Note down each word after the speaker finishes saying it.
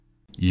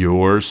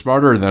You're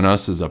Smarter Than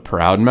Us is a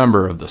proud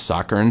member of the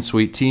Soccer and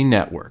Sweet Tea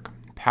Network,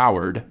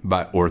 powered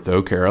by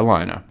Ortho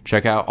Carolina.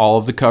 Check out all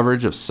of the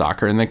coverage of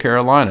soccer in the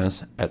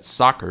Carolinas at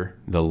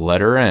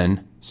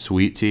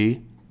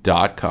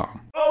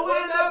soccer_sweettea.com. Oh,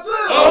 win the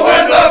Blues! Oh,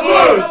 win the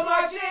Blues! Go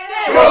marching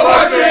in! Go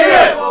marching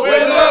in! Oh,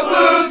 win the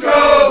Blues!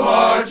 Go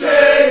marching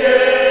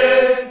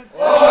in!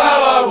 Oh,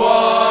 how I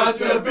want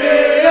to be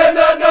in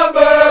the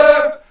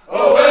number!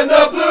 Oh, when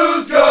the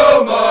Blues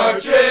go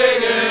marching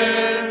in!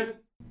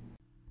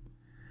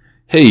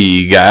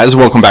 Hey guys,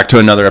 welcome back to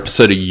another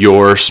episode of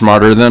You're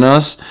Smarter Than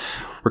Us.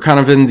 We're kind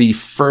of in the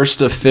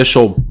first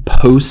official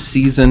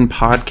postseason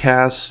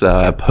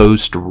podcast,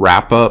 post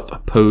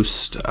wrap-up,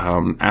 post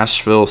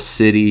Asheville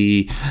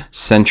City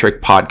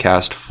centric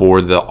podcast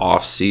for the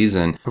off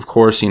season. Of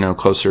course,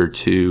 closer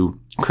to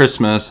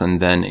Christmas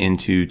and then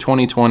into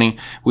 2020,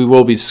 we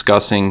will be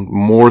discussing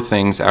more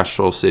things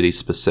Asheville City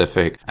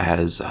specific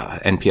as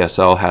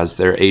NPSL has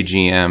their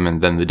AGM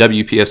and then the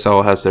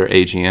WPSL has their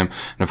AGM.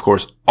 And of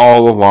course,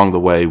 all along the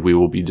way, we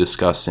will be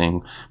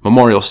discussing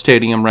Memorial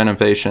Stadium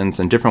renovations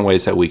and different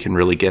ways that we can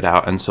really get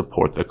out and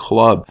support the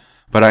club.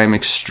 But I am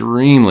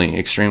extremely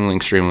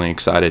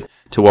excited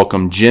to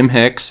welcome Jim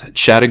Hicks,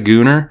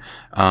 Chatta-ing,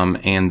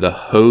 and the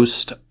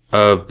host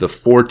of the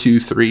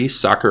 423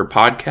 Soccer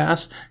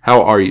Podcast.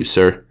 How are you,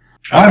 sir?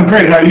 I'm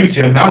great. How are you,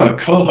 Tim? I'm a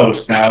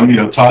co-host now.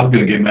 Todd's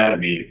going to get mad at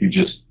me if you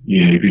just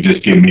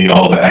give me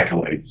all the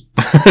accolades.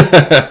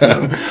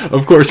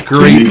 Of course,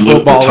 great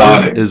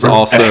footballer is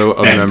also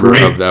a member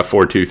of that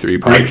 423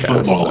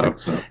 podcast. So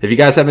if you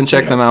guys haven't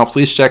checked them out,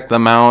 please check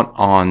them out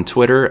on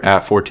Twitter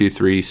at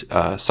 423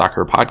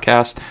 Soccer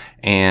Podcast.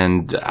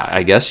 And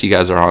I guess you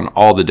guys are on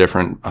all the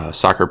different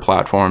soccer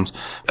platforms.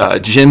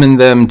 Jim and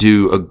them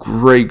do a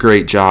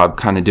great job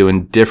kind of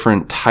doing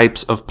different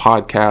types of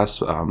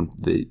podcasts.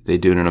 They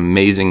do an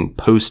amazing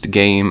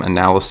post-game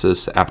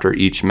analysis after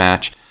each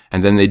match.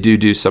 And then they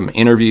do some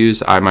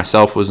interviews. I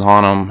myself was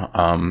on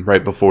them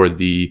right before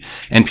the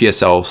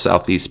NPSL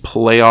Southeast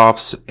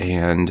playoffs.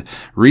 And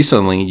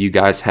recently you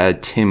guys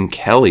had Tim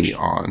Kelly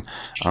on.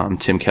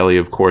 Tim Kelly,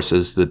 of course,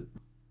 is the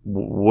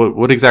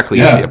what exactly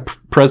is he? A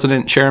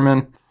president,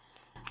 chairman,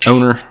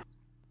 owner?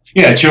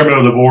 Yeah, chairman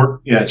of the board.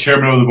 Yeah,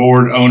 chairman of the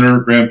board, owner,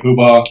 Grand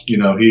Poobah.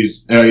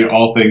 He's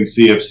all things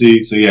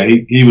CFC. So yeah,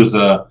 he was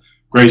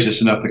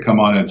gracious enough to come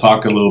on and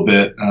talk a little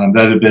bit.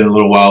 That had been a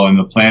little while in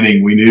the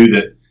planning. We knew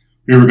that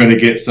we were going to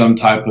get some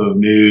type of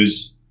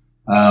news,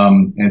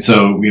 and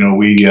so we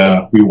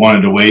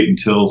wanted to wait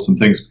until some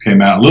things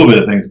came out. A little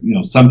bit of things,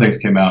 some things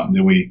came out, and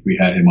then we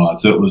had him on.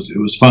 So it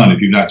was fun.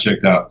 If you've not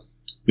checked out.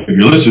 If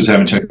your listeners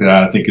haven't checked it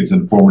out, I think it's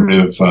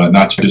informative,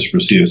 not just for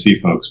CFC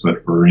folks,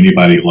 but for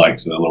anybody who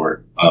likes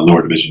lower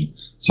division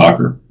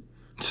soccer.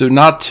 So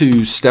not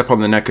to step on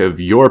the neck of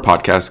your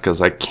podcast,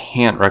 because I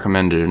can't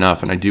recommend it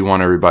enough, and I do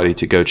want everybody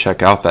to go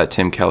check out that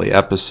Tim Kelly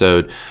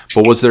episode,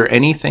 but was there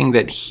anything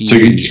that he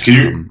spoke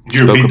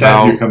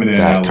about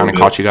that kind of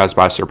caught you guys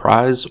by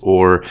surprise?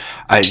 Or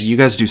you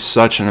guys do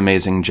such an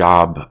amazing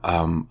job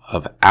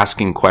of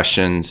asking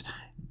questions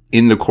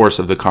in the course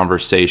of the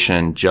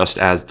conversation, just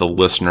as the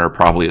listener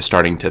probably is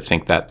starting to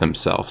think that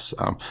themselves.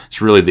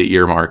 It's really the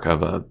earmark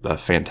of a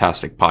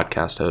fantastic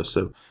podcast host.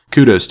 So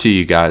kudos to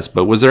you guys.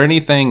 But was there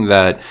anything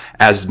that,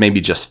 as maybe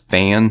just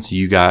fans,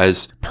 you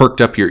guys perked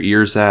up your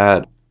ears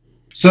at?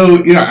 So,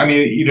 I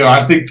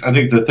think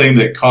the thing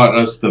that caught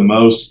us the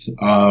most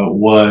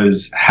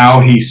was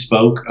how he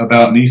spoke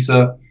about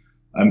NISA.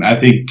 I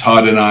think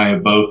Todd and I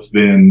have both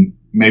been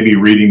maybe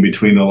reading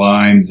between the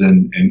lines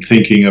and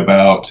thinking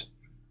about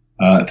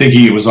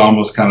thinking it was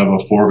almost kind of a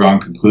foregone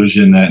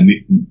conclusion that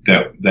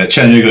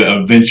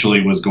Chattanooga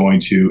eventually was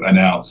going to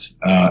announce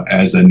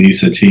as a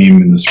NISA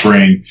team in the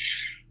spring,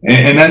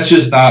 and that's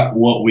just not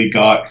what we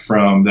got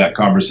from that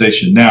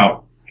conversation.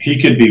 Now, he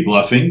could be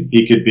bluffing.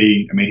 He could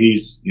be.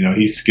 He's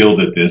skilled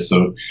at this,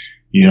 so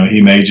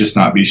he may just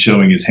not be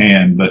showing his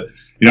hand. But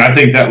I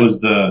think that was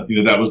the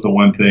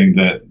one thing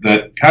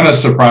that kind of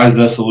surprised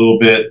us a little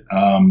bit.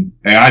 And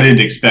I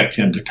didn't expect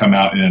him to come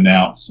out and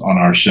announce on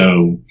our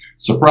show,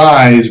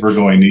 surprise, we're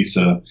going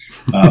NISA.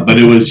 But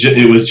it was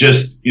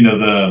just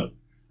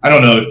I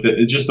don't know if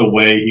just the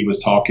way he was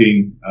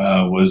talking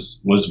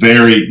was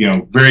very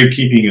very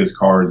keeping his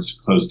cards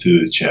close to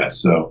his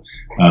chest. So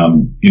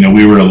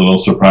we were a little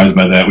surprised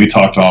by that. We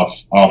talked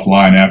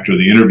offline after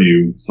the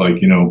interview. It's like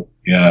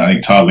I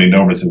think Todd leaned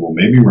over and said, well,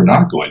 maybe we're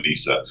not going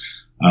NISA.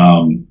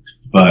 So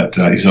I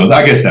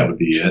guess that would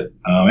be it.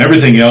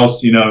 Everything else,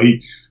 he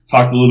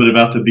talked a little bit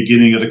about the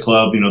beginning of the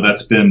club.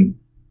 That's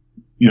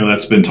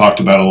been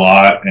talked about a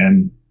lot,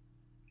 and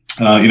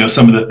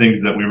some of the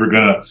things that we were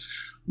going to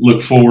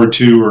look forward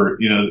to, or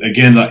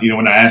again,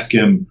 when I asked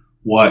him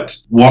what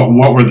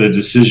were the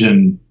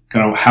decision,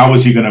 kind of how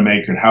was he going to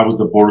make it, how was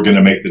the board going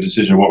to make the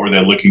decision, what were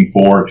they looking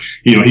for?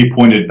 He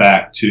pointed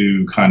back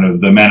to kind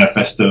of the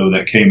manifesto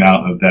that came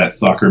out of that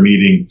soccer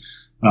meeting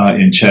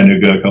in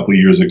Chattanooga a couple of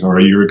years ago,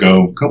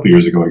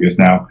 I guess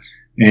now,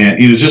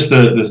 And just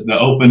the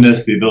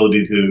openness, the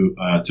ability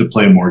to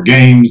play more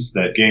games,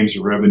 that games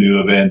are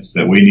revenue events,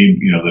 that we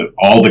need, that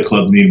all the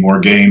clubs need more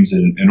games.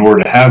 And in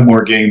order to have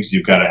more games,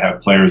 you've got to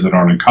have players that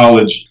aren't in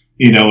college,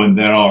 and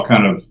that all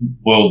kind of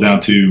boils down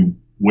to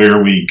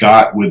where we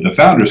got with the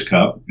Founders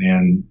Cup,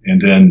 and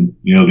then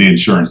the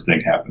insurance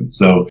thing happened.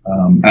 So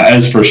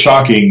as for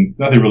shocking,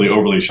 nothing really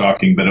overly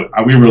shocking, but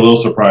we were a little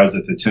surprised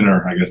at the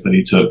tenor, I guess, that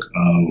he took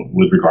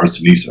with regards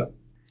to NISA.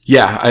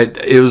 Yeah,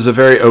 it was a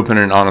very open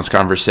and honest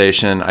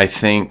conversation. I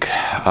think,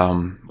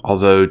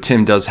 although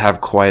Tim does have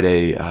quite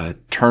a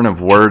turn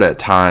of word at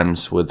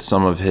times with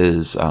some of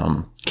his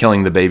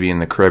killing the baby in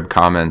the crib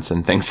comments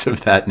and things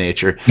of that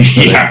nature,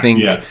 I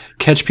think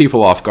catch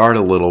people off guard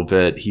a little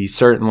bit. He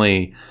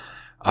certainly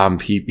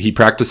he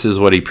practices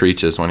what he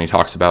preaches when he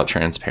talks about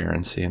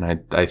transparency,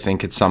 and I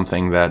think it's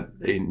something that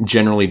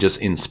generally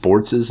just in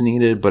sports is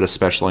needed, but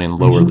especially in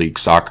lower league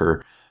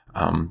soccer.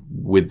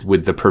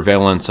 With the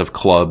prevalence of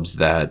clubs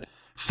that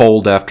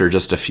fold after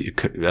just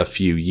a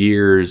few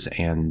years,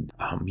 and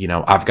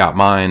I've got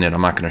mine and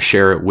I'm not going to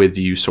share it with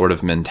you sort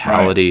of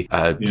mentality.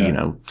 Right.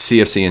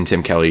 CFC and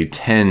Tim Kelly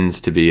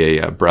tends to be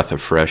a breath of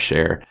fresh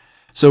air.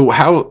 So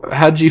how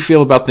did you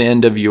feel about the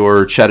end of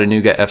your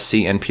Chattanooga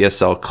FC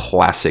NPSL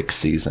Classic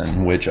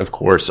season, which of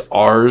course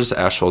ours,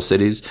 Asheville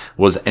City's,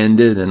 was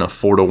ended in a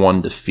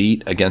 4-1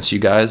 defeat against you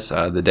guys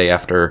the day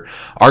after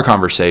our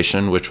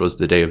conversation, which was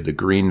the day of the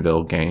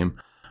Greenville game.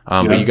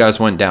 But you guys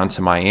went down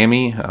to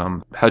Miami.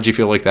 How did you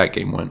feel like that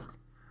game went?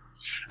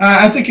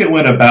 I think it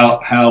went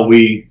about how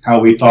we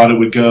thought it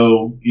would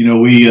go.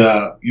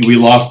 We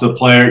lost a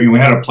player. We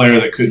had a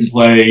player that couldn't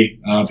play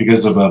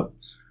because of a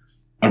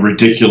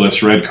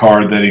ridiculous red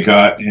card that he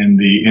got in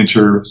the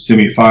inter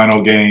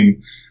semifinal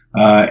game.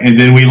 And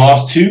then we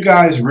lost two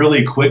guys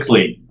really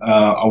quickly.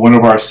 One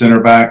of our center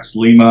backs,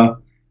 Lima,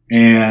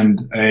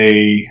 and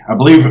I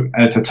believe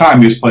at the time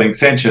he was playing,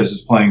 Sanchez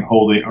was playing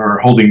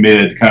holding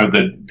mid, kind of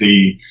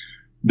the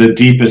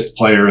deepest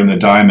player in the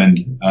diamond.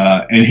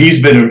 And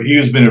he's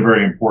been a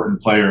very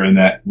important player in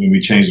that when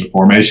we changed the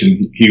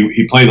formation.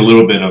 He played a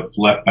little bit of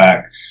left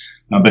back,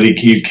 but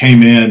he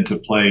came in to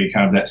play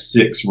kind of that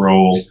 6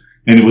 role.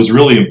 And it was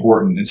really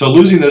important. And so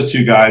losing those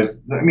two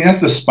guys, that's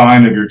the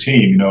spine of your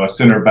team, a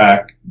center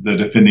back, the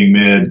defending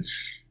mid.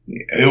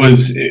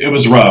 It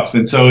was rough.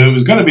 And so it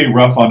was going to be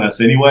rough on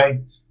us anyway.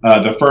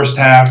 The first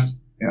half,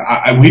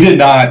 we did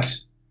not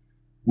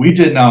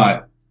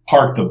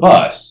park the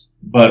bus,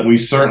 but we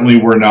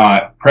certainly were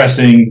not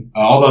pressing,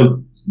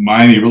 although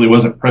Miami really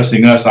wasn't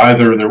pressing us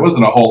either. There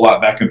wasn't a whole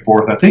lot back and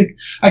forth. I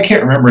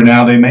can't remember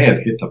now. They may have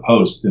hit the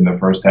post in the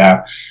first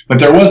half, but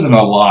there wasn't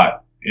a lot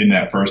in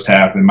that first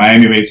half, and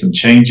Miami made some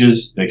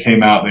changes. They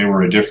came out, they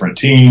were a different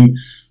team.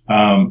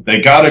 They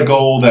got a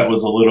goal that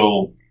was a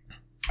little,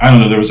 I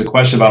don't know, there was a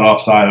question about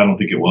offside. I don't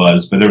think it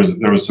was, but there was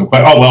some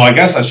question. Oh, well, I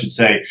guess I should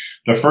say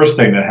the first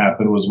thing that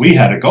happened was we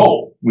had a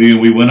goal.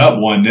 We went up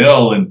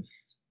 1-0, and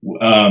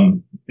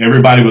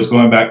everybody was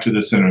going back to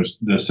the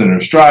center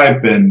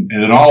stripe, and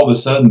then all of a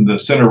sudden the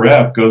center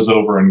ref goes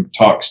over and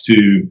talks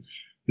to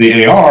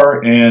the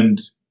AR, and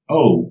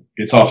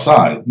it's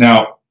offside.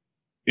 Now,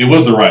 it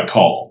was the right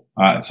call.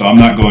 So I'm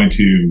not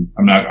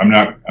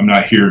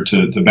here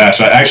to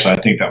bash. I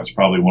think that was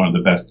probably one of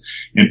the best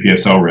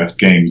NPSL ref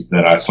games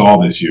that I saw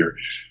this year.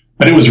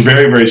 But it was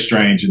very, very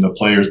strange, and the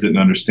players didn't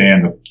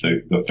understand.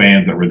 The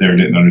fans that were there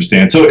didn't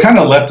understand. So it kind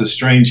of left a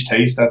strange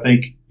taste, I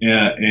think,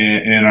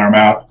 in our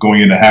mouth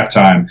going into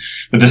halftime.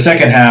 But the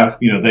second half,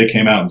 they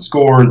came out and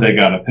scored. They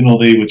got a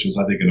penalty, which was,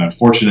 I think, an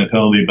unfortunate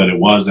penalty, but it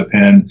was a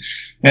pen.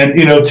 And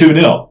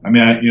 2-0.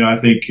 I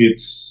think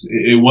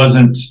it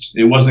wasn't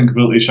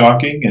completely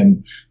shocking.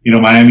 And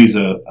Miami's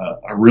a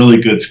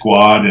really good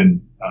squad,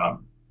 and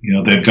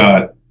they've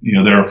got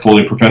they're a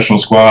fully professional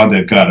squad.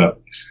 They've got a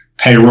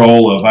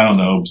payroll of, I don't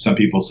know, some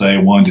people say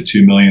 $1 to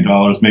 $2 million,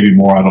 maybe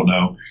more. I don't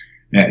know.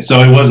 And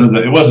so it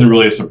wasn't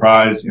really a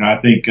surprise. I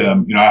think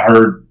I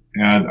heard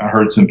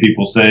some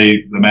people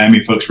say the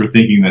Miami folks were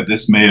thinking that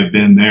this may have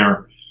been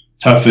their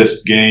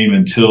toughest game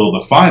until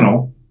the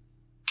final.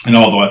 And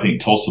although I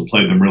think Tulsa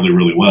played them really,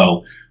 really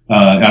well,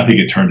 I think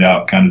it turned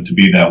out kind of to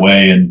be that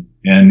way. And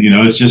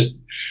it's just,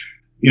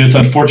 it's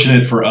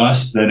unfortunate for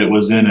us that it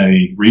was in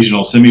a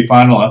regional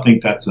semifinal. I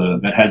think that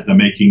has the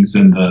makings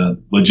and the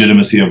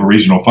legitimacy of a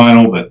regional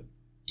final, but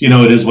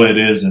it is what it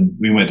is. And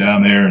we went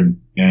down there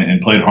and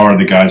played hard.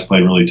 The guys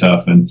played really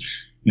tough, and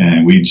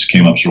we just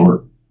came up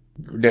short.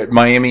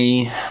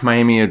 Miami,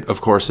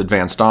 of course,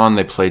 advanced on.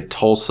 They played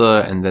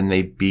Tulsa, and then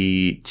they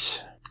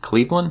beat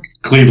Cleveland?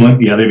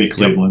 Yeah, they beat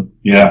Cleveland.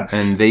 Yeah.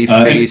 And they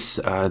face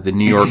the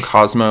New York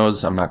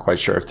Cosmos. I'm not quite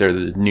sure if they're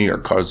the New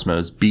York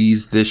Cosmos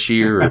Bees this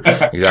year or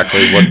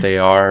exactly what they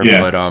are.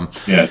 Yeah.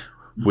 But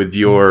with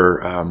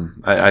your,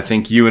 I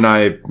think you and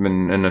I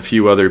and a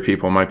few other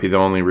people might be the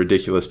only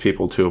ridiculous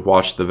people to have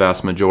watched the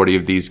vast majority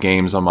of these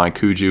games on my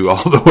Kuju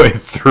all the way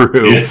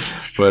through.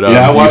 Yes. But do you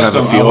have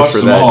a feel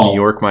for that New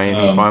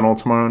York-Miami final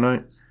tomorrow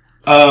night?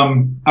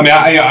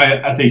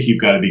 I think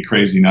you've got to be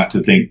crazy not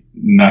to think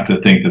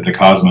that the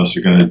Cosmos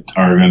are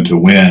going to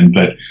win.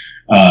 But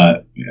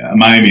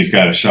Miami's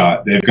got a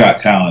shot. They've got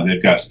talent.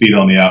 They've got speed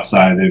on the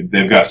outside.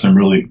 They've got some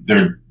really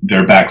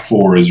their back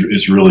four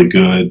is really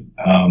good.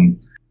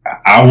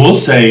 I will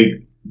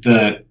say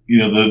that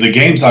the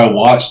games I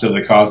watched of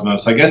the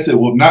Cosmos, I guess it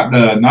was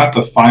not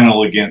the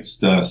final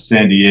against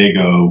San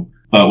Diego,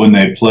 but when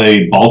they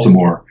played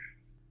Baltimore,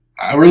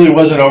 I really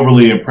wasn't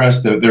overly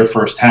impressed at their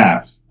first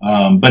half.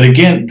 But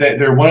again,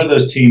 they're one of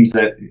those teams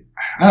that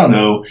I don't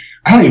know.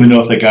 I don't even know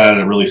if they got out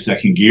of really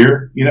second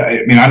gear.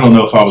 I mean, I don't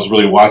know if I was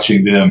really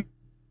watching them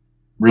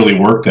really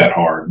work that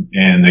hard,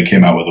 and they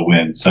came out with a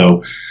win.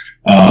 So,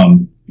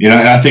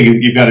 I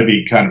think you've got to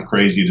be kind of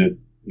crazy to,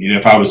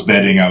 if I was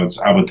betting, I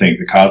would think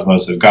the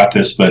Cosmos have got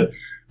this, but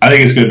I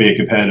think it's going to be a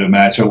competitive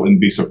match. I wouldn't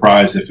be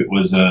surprised if it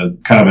was a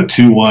kind of a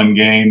 2-1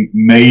 game.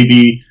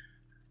 Maybe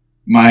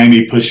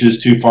Miami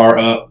pushes too far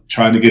up,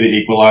 trying to get an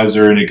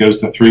equalizer, and it goes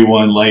to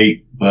 3-1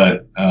 late.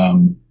 But,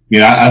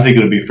 I think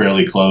it'll be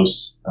fairly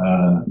close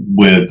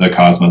with the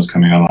Cosmos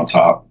coming out on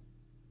top.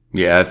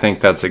 Yeah, I think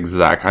that's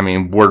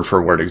word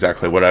for word,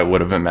 exactly what I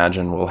would have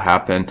imagined will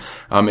happen.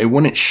 It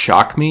wouldn't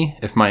shock me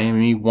if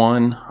Miami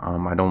won.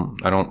 I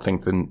don't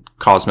think the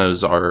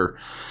Cosmos are,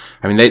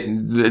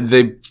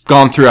 they've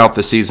gone throughout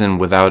the season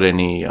without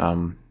any,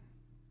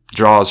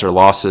 draws or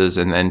losses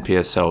in the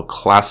NPSL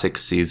Classic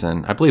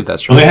season. I believe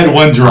that's right. Well, they had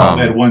one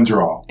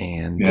draw.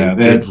 And they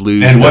did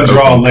lose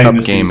the Open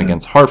Cup game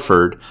against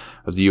Hartford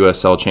of the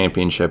USL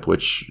Championship,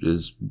 which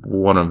is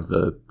one of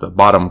the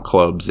bottom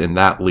clubs in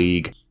that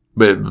league.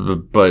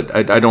 But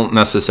I don't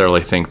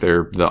necessarily think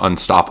they're the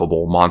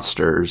unstoppable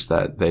monsters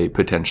that they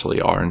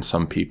potentially are in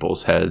some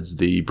people's heads.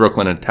 The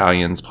Brooklyn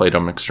Italians played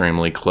them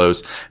extremely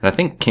close, and I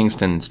think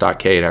Kingston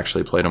Stockade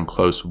actually played them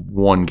close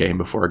one game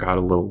before it got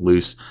a little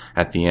loose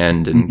at the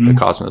end, and the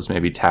Cosmos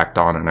maybe tacked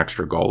on an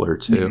extra goal or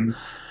two.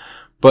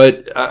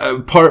 But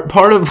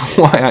part of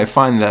why I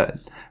find that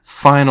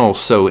final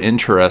so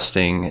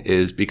interesting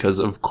is because,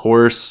 of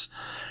course,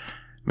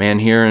 man,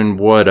 here in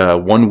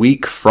 1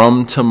 week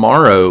from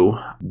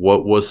tomorrow,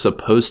 what was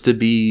supposed to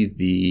be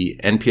the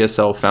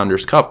NPSL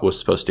Founders Cup was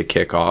supposed to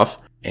kick off,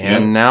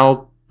 and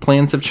now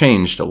plans have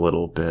changed a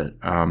little bit.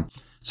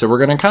 So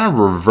we're going to kind of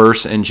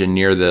reverse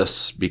engineer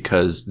this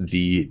because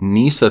the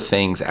NISA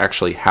things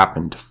actually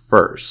happened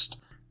first.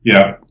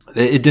 Yeah.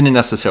 It didn't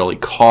necessarily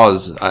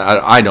cause,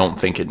 I don't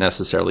think it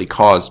necessarily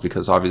caused,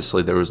 because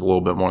obviously there was a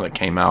little bit more that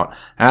came out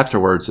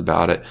afterwards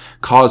about it,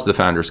 caused the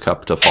Founders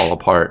Cup to fall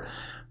apart.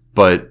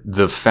 But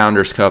the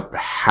Founders Cup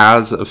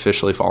has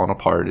officially fallen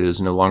apart. It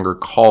is no longer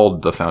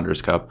called the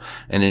Founders Cup,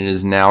 and it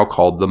is now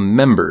called the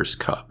Members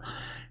Cup.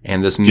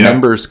 And this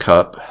Members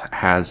Cup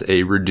has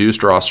a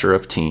reduced roster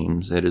of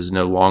teams. It is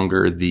no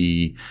longer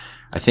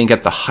I think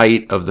at the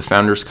height of the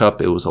Founders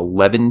Cup, it was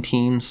 11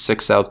 teams,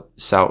 6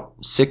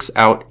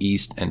 out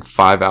east and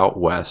 5 out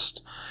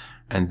west.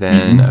 And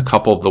then a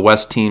couple of the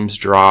west teams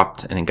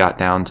dropped, and it got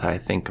down to, I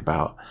think,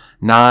 about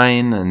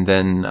 9, and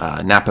then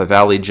Napa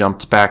Valley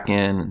jumped back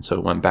in, and so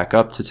it went back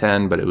up to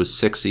 10, but it was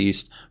 6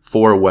 east,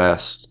 4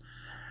 west.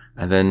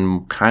 And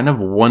then kind of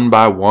one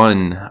by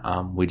one,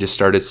 we just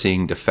started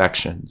seeing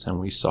defections, and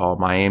we saw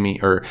Miami,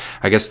 or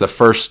I guess the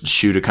first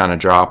shoe to kind of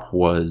drop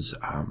was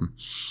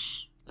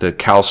the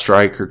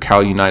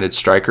Cal United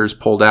Strikers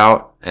pulled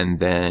out, and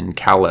then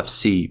Cal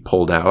FC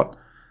pulled out.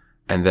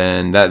 And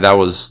then that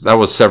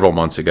was several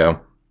months ago.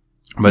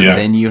 But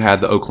then you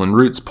had the Oakland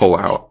Roots pull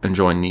out and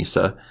join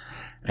NISA.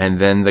 And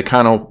then the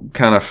kind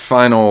of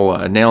final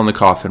nail in the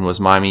coffin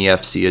was Miami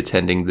FC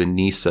attending the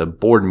NISA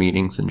board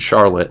meetings in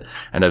Charlotte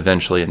and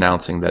eventually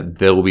announcing that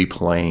they'll be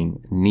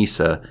playing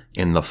NISA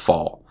in the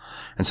fall.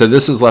 And so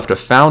this has left a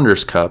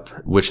Founders Cup,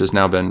 which has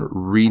now been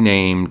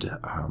renamed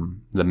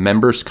the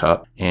Members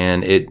Cup.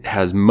 And it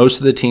has most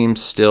of the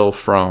teams still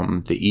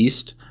from the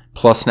East,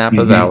 plus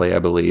Napa Valley, I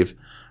believe.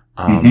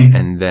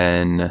 And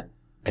then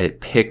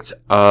it picked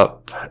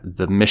up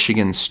the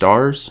Michigan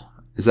Stars.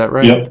 Is that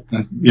right?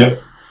 Yep.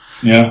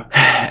 Yeah.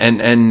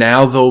 And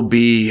now they'll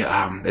be,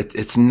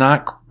 it's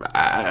not,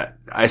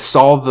 I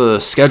saw the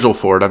schedule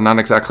for it. I'm not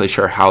exactly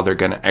sure how they're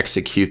going to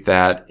execute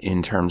that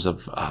in terms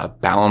of,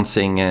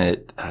 balancing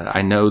it.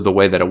 I know the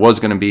way that it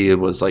was going to be, it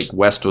was like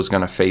West was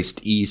going to face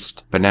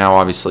East, but now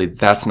obviously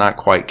that's not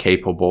quite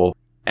capable.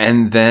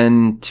 And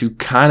then to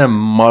kind of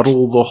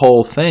muddle the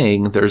whole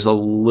thing, there's a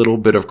little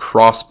bit of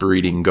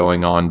crossbreeding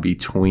going on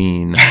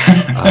between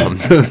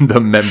the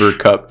Member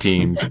Cup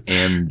teams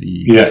and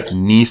the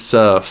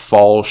NISA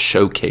Fall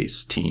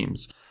Showcase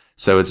teams.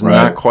 So it's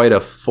not quite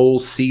a full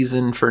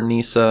season for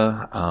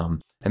NISA.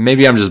 And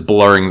maybe I'm just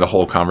blurring the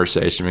whole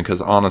conversation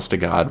because honest to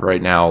God,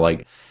 right now,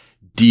 like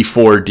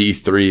D4,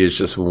 D3 is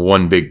just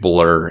one big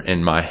blur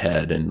in my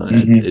head.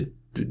 And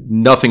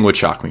nothing would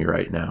shock me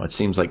right now. It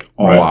seems like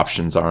all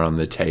options are on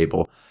the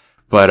table.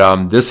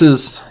 But this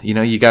is,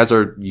 you guys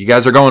are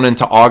going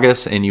into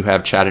August and you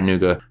have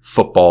Chattanooga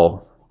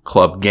Football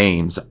Club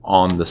games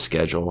on the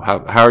schedule.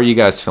 How are you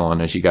guys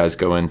feeling as you guys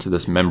go into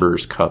this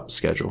Members Cup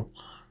schedule?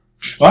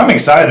 Well, I'm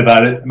excited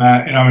about it,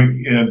 Matt.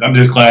 I'm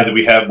just glad that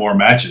we have more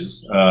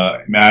matches.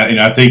 Matt,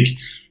 I think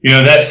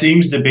that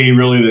seems to be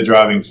really the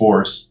driving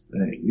force.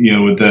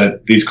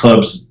 With these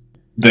clubs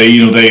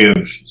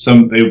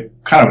they've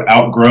kind of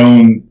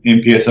outgrown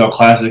NPSL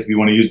Classic, if you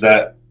want to use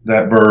that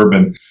verb,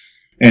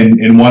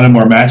 and won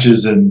more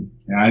matches. And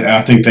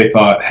I think they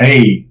thought,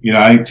 hey,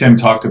 I think Tim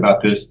talked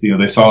about this.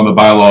 They saw in the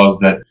bylaws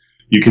that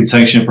you can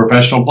sanction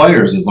professional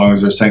players as long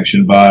as they're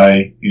sanctioned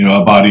by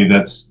a body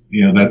that's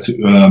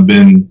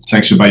been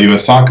sanctioned by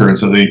U.S. Soccer. And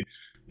so they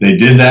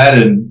did that,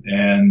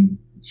 and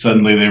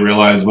suddenly they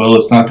realized, well,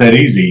 it's not that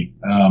easy.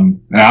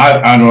 Now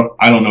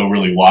I don't know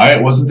really why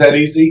it wasn't that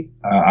easy.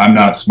 I'm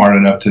not smart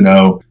enough to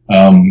know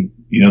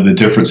the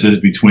differences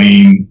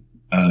between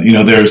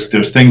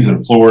there's things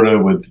in Florida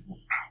with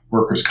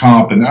workers'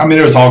 comp, and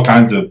there was all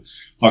kinds of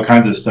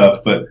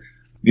stuff. But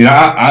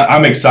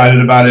I'm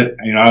excited about it.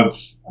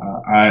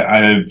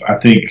 I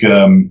think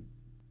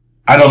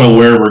I don't know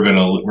where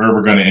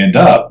we're gonna end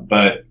up,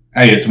 but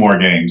hey, it's more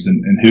games,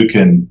 and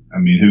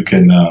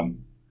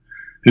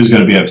who's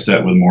going to be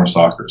upset with more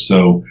soccer?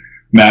 So,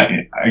 Matt,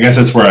 I guess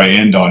that's where I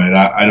end on it.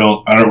 I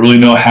don't really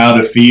know how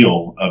to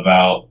feel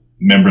about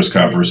Members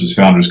Cup versus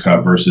Founders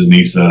Cup versus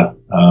NISA.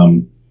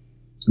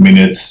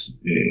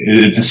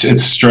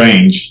 It's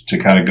strange to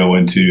kind of go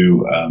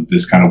into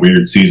this kind of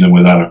weird season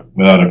without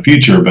a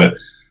future, but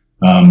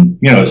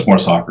it's more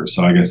soccer.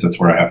 So I guess that's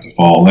where I have to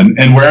fall.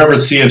 And wherever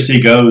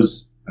CFC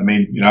goes, I'm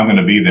going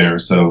to be there.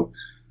 So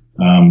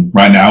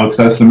right now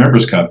that's the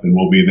Members Cup, and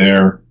we'll be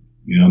there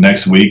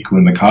next week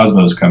when the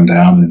Cosmos come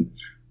down,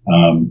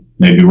 and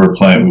maybe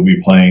we'll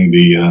be playing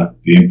the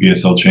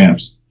NPSL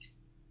champs.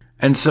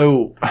 And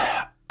so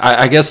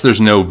I guess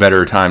there's no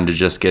better time to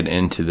just get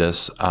into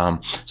this.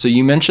 So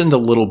you mentioned a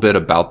little bit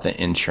about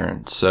the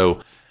insurance. So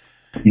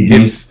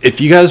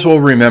if you guys will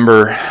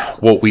remember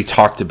what we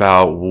talked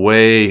about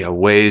a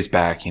ways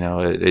back,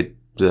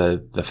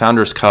 the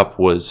Founders Cup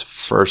was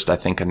first, I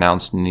think,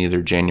 announced in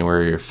either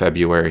January or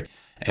February.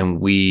 And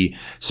we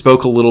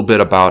spoke a little bit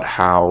about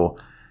how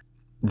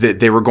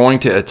they were going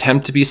to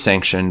attempt to be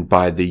sanctioned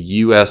by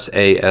the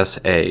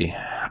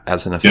USASA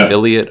as an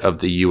affiliate of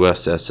the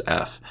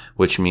USSF,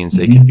 which means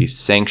they could be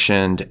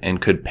sanctioned and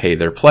could pay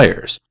their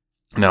players.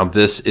 Now,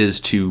 this is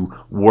to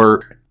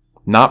work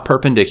not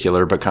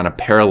perpendicular, but kind of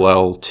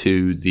parallel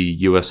to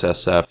the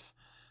USSF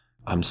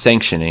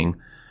sanctioning,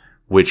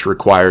 which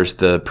requires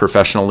the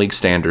professional league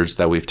standards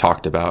that we've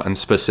talked about, and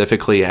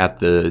specifically at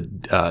the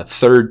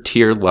third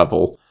tier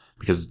level,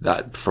 because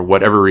that, for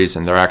whatever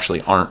reason, there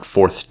actually aren't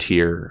fourth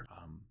tier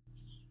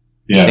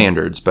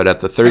standards, but at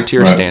the third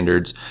tier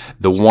standards,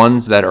 the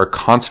ones that are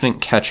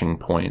constant catching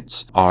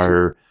points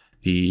are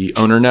the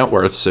owner net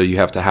worth. So you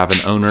have to have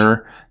an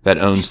owner that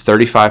owns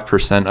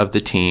 35% of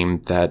the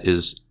team that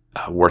is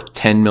worth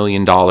 $10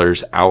 million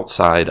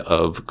outside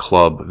of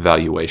club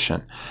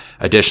valuation.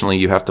 Additionally,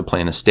 you have to play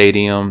in a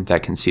stadium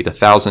that can seat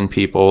 1,000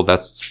 people.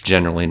 That's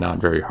generally not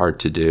very hard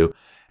to do.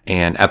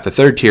 And at the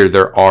third tier,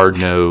 there are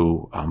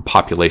no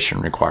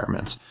population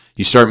requirements.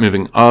 You start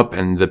moving up,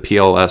 and the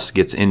PLS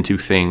gets into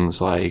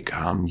things like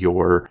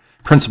your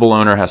principal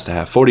owner has to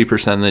have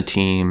 40% of the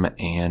team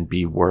and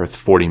be worth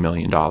 $40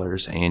 million.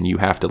 And you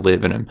have to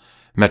live in a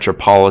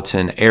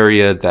metropolitan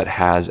area that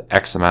has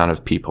X amount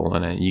of people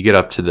in it. You get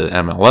up to the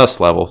MLS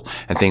levels,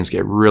 and things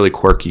get really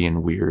quirky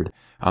and weird.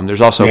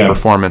 There's also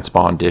performance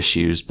bond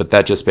issues, but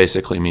that just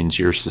basically means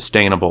you're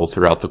sustainable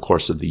throughout the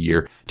course of the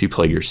year to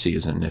play your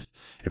season.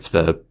 If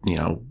the,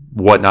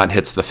 whatnot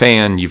hits the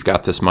fan, you've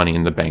got this money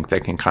in the bank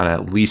that can kind of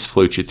at least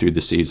float you through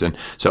the season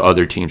so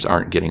other teams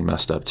aren't getting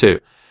messed up too.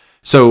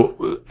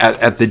 So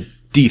at the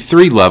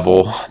D3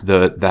 level,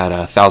 that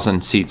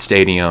 1,000-seat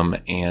stadium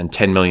and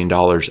 $10 million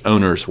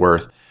owner's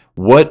worth,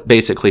 what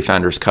basically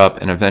Founders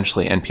Cup and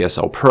eventually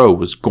NPSL Pro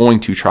was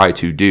going to try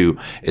to do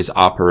is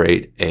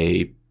operate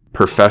a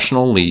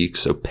professional league,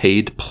 so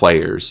paid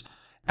players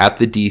at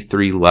the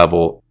D3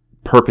 level,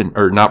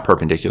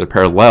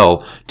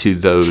 parallel to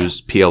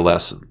those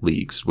PLS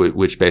leagues,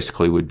 which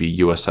basically would be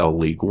USL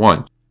League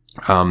One.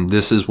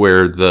 This is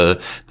where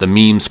the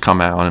memes come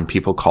out and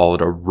people call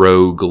it a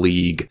rogue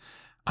league.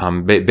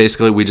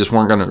 Basically, we just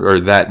weren't going to, or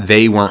that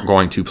they weren't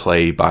going to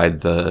play by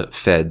the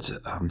Fed's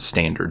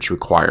standards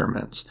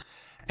requirements.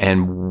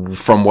 And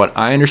from what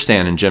I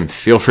understand, and Jim,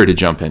 feel free to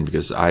jump in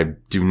because I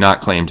do not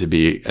claim to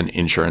be an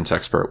insurance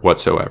expert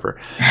whatsoever,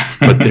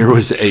 but there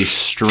was a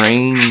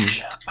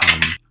strange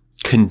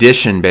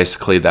condition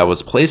basically that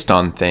was placed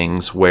on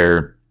things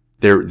where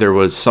there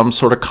was some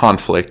sort of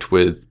conflict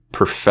with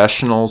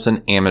professionals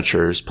and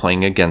amateurs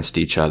playing against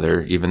each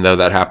other, even though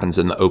that happens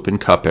in the Open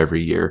Cup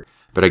every year.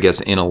 But I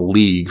guess in a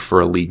league for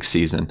a league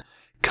season,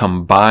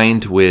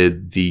 combined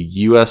with the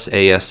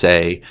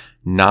USASA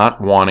not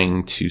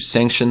wanting to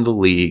sanction the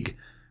league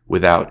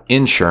without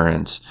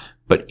insurance,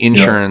 but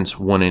insurance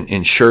wouldn't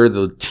insure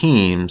the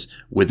teams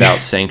without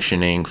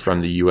sanctioning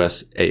from the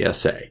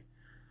USASA.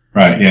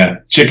 Right, yeah.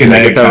 Chicken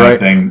egg kind of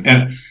thing.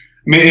 And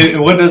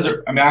what does it,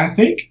 I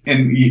think,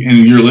 and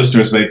your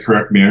listeners may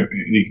correct me,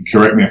 you can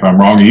correct me if I'm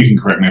wrong, or you can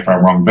correct me if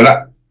I'm wrong,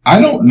 but I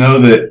don't know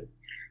that,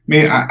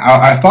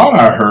 I thought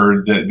I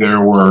heard that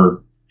there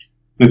were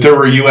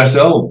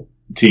USL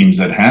teams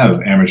that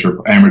have amateur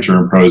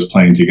and pros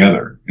playing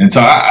together. And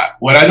so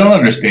what I don't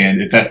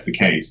understand, if that's the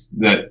case,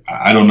 that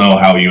I don't know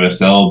how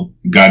USL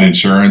got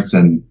insurance,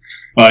 and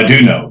well, I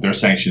do know they're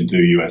sanctioned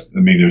through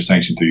they're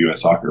sanctioned through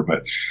US Soccer,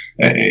 but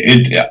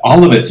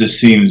all of it just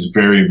seems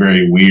very,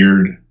 very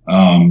weird.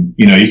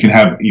 You can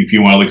have, if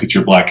you want to look at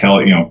your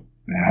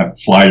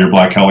fly your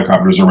black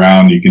helicopters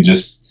around, you can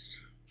just,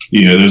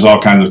 there's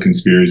all kinds of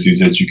conspiracies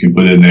that you can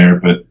put in there,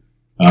 but,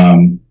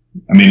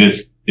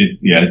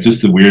 it's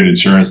just the weird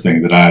insurance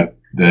thing that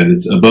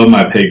it's above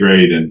my pay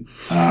grade, and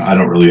I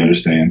don't really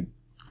understand.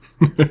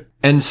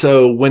 And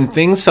so when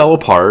things fell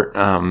apart,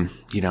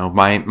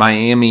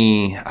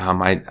 Miami,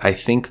 I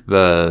think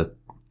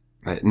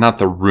not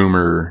the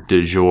rumor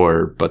du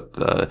jour, but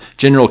the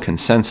general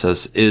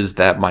consensus is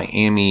that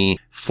Miami,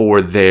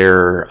 for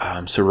their,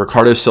 so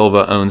Ricardo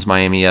Silva owns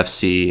Miami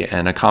FC,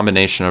 and a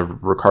combination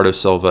of Ricardo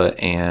Silva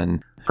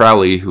and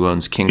Crowley, who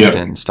owns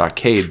Kingston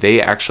Stockade,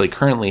 they actually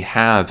currently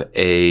have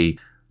a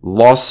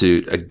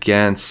lawsuit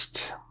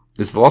against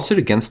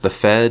the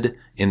Fed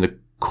in the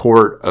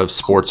Court of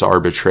Sports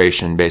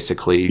Arbitration,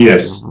 basically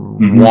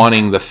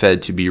wanting the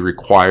Fed to be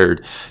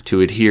required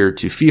to adhere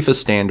to FIFA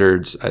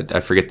standards. I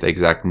forget the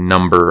exact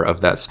number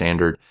of that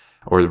standard,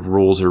 or the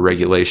rules or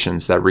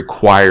regulations that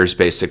requires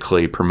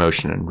basically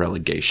promotion and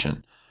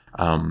relegation,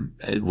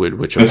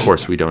 which of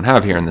course we don't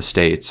have here in the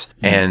States.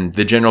 And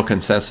the general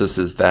consensus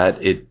is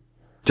that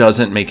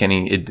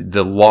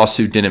the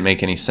lawsuit didn't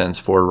make any sense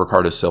for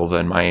Ricardo Silva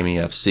and Miami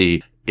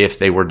FC if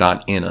they were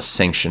not in a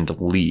sanctioned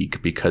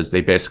league, because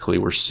they basically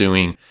were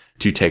suing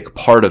to take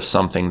part of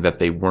something that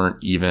they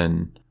weren't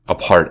even a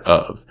part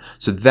of.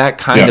 So that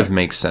kind of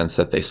makes sense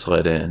that they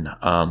slid in.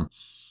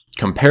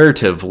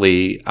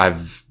 Comparatively,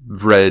 I've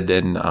read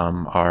in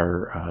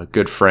our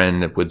good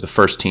friend with the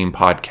First Team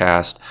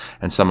podcast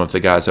and some of the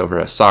guys over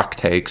at Sock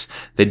Takes,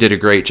 they did a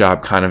great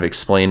job kind of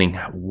explaining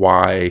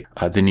why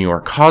the New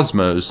York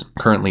Cosmos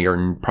currently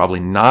are probably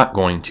not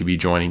going to be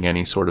joining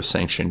any sort of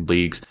sanctioned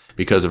leagues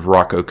because of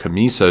Rocco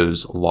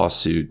Camiso's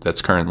lawsuit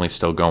that's currently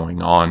still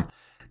going on.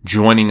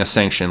 Joining a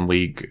sanctioned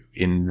league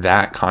in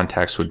that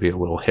context would be a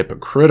little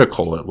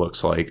hypocritical, it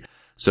looks like.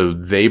 So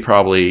they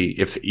probably,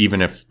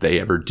 even if they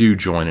ever do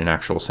join an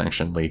actual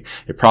sanctioned league,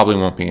 it probably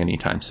won't be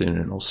anytime soon,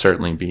 and it'll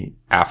certainly be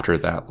after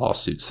that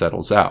lawsuit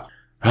settles out.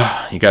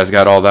 You guys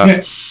got all that?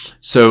 Yeah.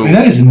 So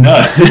that is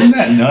nuts. Isn't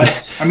that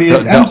nuts? I mean,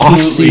 it's the absolutely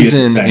off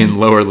season insane. in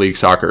lower league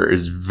soccer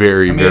is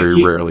very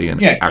rarely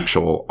an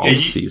actual off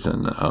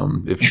season.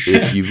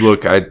 If you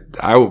look, I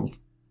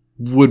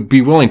would be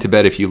willing to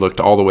bet if you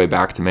looked all the way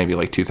back to maybe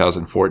like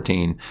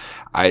 2014,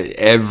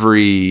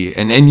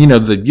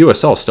 the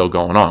USL is still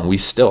going on. We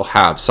still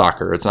have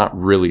soccer. It's not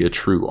really a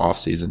true off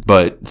season,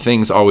 but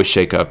things always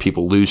shake up.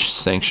 People lose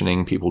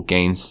sanctioning, people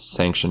gain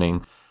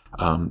sanctioning.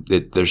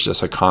 There's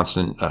just a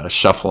constant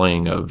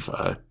shuffling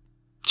of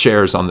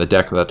chairs on the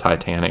deck of the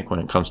Titanic when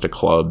it comes to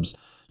clubs.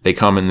 They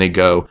come and they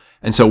go.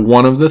 And so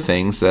one of the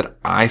things that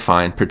I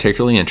find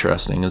particularly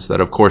interesting is that,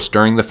 of course,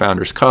 during the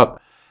Founders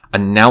Cup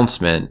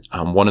announcement,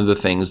 one of the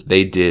things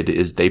they did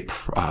is they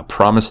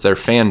promised their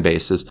fan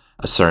bases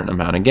a certain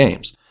amount of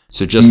games.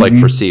 So just like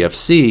for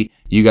CFC,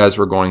 you guys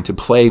were going to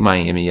play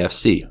Miami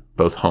FC,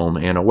 both home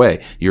and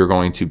away. You're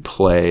going to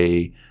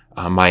play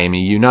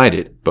Miami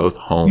United, both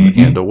home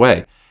and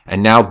away.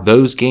 And now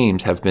those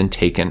games have been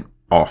taken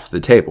off the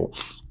table.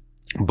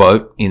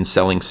 But in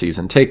selling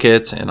season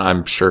tickets, and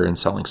I'm sure in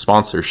selling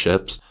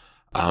sponsorships,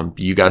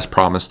 you guys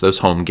promised those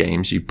home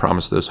games, you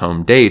promised those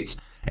home dates,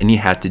 and you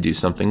had to do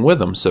something with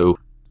them. So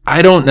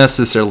I don't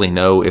necessarily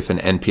know if an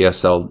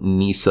NPSL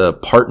NISA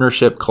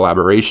partnership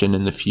collaboration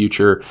in the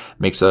future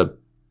makes a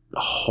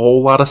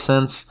whole lot of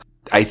sense.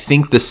 I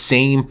think the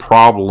same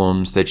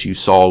problems that you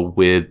saw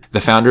with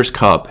the Founders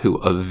Cup,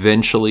 who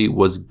eventually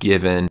was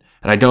given,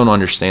 and I don't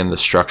understand the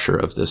structure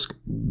of this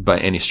by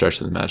any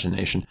stretch of the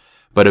imagination,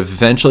 but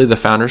eventually the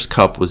Founders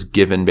Cup was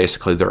given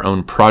basically their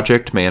own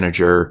project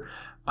manager.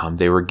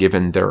 They were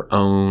given their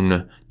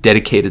own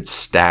dedicated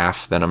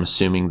staff that I'm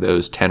assuming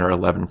those 10 or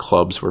 11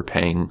 clubs were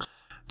paying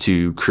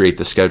to create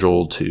the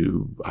schedule,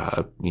 to,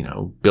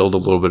 build a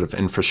little bit of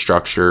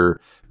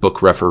infrastructure,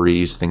 book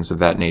referees, things of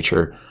that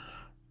nature.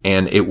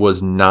 And it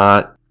was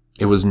not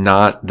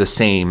the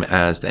same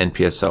as the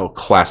NPSL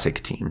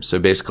classic team. So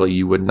basically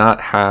you would not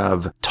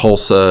have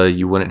Tulsa,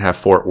 you wouldn't have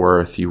Fort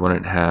Worth, you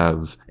wouldn't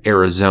have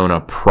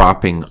Arizona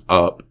propping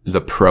up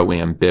the pro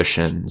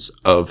ambitions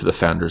of the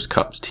Founders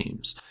Cup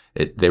teams.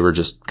 They were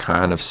just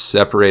kind of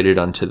separated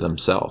unto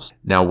themselves.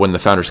 Now, when the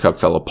Founders Cup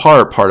fell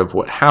apart, part of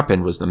what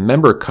happened was the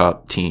member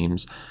cup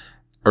teams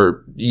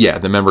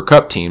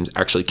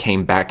actually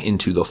came back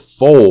into the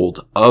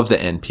fold of the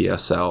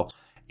NPSL.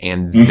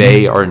 And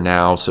they are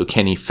now, so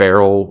Kenny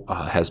Farrell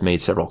has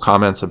made several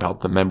comments about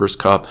the Members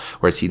Cup,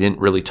 whereas he didn't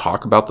really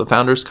talk about the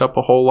Founders Cup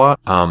a whole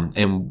lot.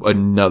 And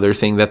another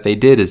thing that they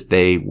did is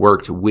they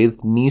worked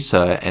with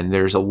NISA, and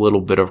there's a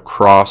little bit of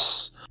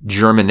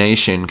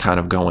cross-germination kind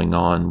of going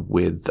on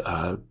with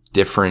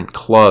different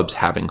clubs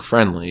having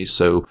friendlies.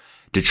 So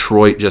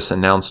Detroit just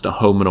announced a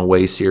home and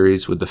away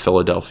series with the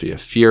Philadelphia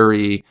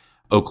Fury.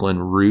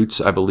 Oakland Roots,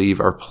 I believe,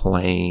 are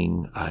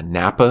playing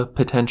Napa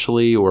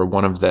potentially, or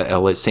one of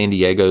the San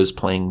Diego's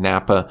playing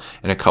Napa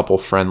in a couple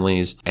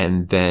friendlies.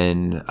 And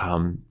then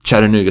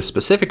Chattanooga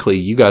specifically,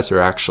 you guys are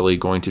actually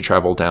going to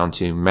travel down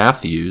to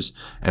Matthews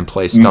and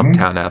play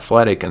Stumptown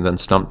Athletic, and then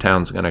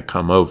Stumptown's going to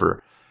come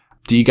over.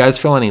 Do you guys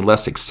feel any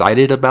less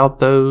excited about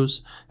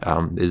those?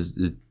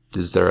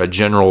 Is there a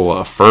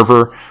general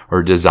fervor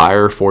or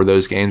desire for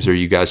those games, or are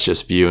you guys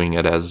just viewing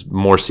it as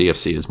more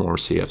CFC is more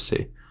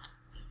CFC?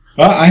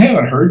 Well, I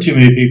haven't heard too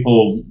many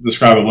people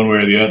describe it one way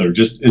or the other.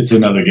 Just it's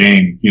another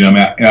game. You know,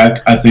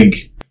 I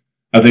think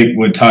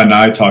when Todd and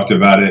I talked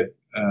about it,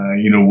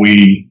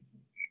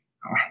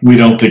 we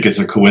don't think it's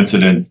a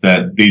coincidence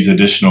that these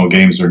additional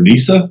games are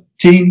NISA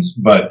teams,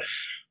 but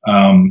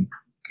I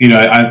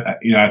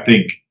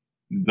think,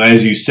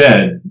 as you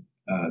said,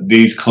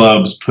 these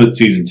clubs put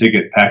season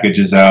ticket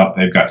packages out.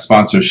 They've got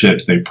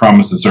sponsorships. They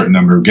promise a certain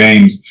number of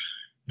games.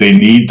 They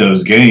need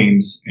those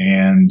games,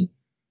 and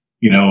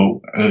who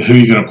are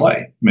you going to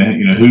play?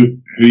 Who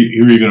are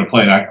you going to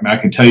play? And I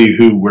can tell you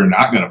who we're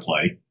not going to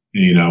play.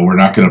 We're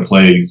not going to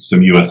play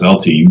some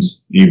USL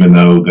teams, even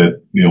though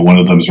that one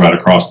of them is right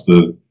across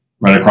the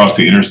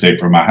interstate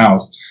from my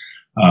house.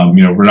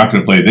 We're not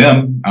going to play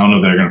them. I don't know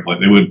if they're going to play.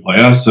 They wouldn't play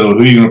us. So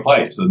who are you going to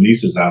play? So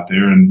NISA's out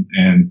there,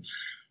 and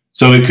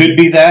so it could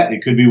be that.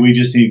 It could be we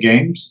just need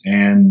games,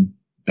 and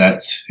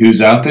that's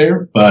who's out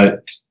there.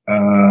 But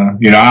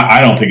I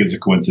don't think it's a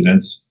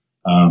coincidence.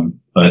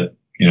 But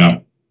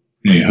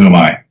who am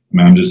I? I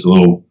mean, I'm just a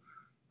little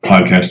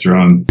podcaster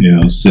on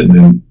sitting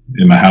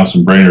in my house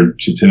in Brainerd,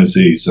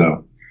 Tennessee.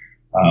 So,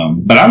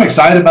 but I'm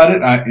excited about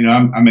it.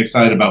 I'm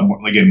excited about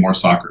more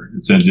soccer.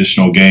 It's an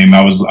additional game.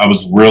 I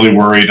was really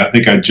worried. I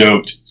think I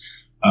joked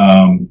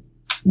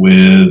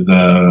with.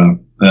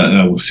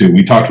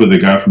 We talked with a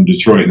guy from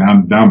Detroit, and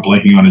I'm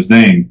blanking on his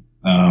name.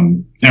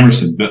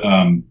 Emerson,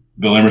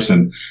 Bill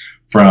Emerson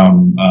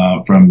from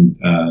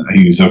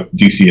he's a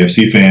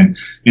DCFC fan.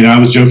 I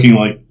was joking,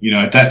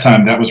 at that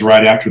time, that was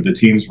right after the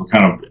teams were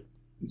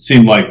it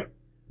seemed like,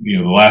 the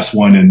last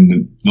one in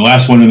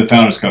the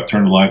Founders Cup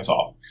turned the lights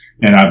off.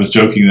 And I was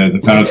joking that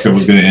the Founders Cup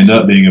was going to end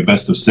up being a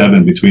best of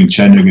 7 between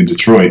Chattanooga and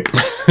Detroit.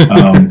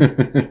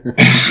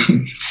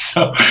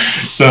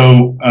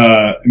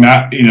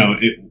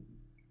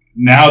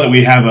 Now that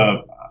we have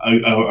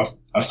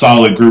a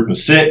solid group of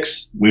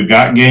 6, we've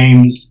got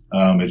games.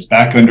 It's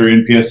back under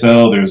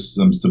NPSL. There's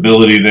some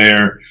stability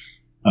there,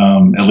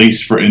 at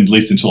least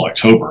until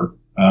October.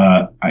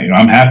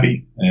 I'm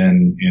happy,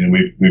 and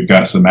we've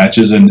got some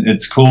matches, and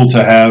it's cool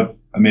to have.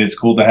 It's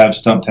cool to have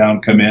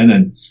Stumptown come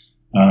in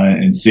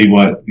and see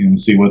what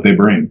they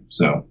bring.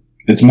 So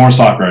it's more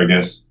soccer, I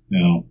guess.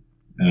 If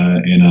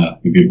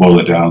you boil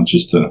it down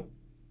just to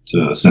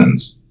a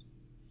sentence.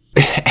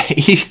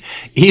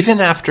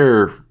 Even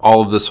after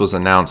all of this was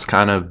announced,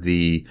 kind of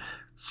the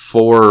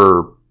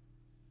forebearer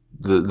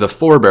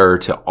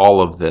to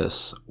all of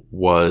this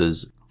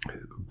was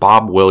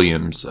Bob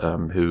Williams,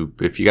 who,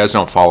 if you guys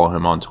don't follow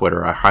him on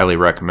Twitter, I highly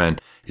recommend.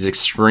 He's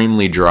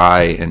extremely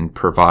dry and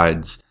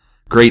provides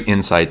great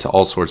insight to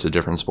all sorts of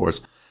different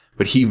sports.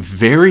 But he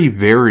very,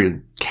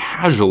 very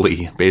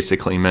casually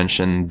basically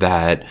mentioned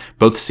that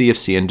both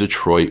CFC and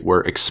Detroit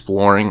were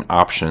exploring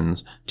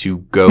options to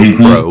go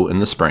pro in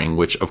the spring,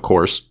 which, of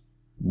course,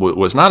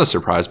 was not a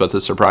surprise. But the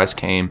surprise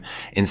came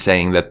in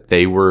saying that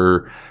they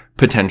were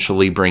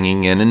potentially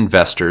bringing in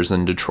investors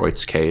in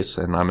Detroit's case.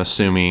 And I'm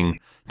assuming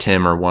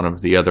Tim or one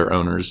of the other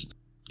owners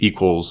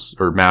equals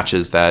or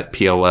matches that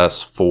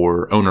PLS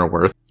for owner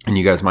worth. And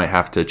you guys might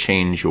have to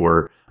change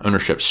your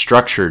ownership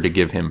structure to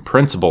give him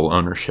principal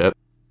ownership.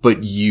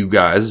 But you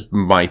guys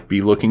might be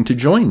looking to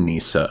join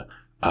NISA,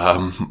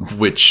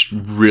 which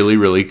really,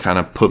 really kind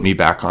of put me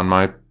back on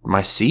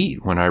my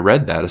seat when I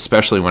read that,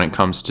 especially when it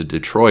comes to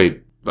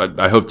Detroit.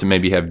 I hope to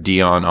maybe have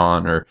Dion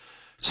on or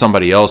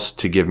somebody else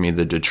to give me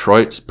the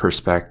Detroit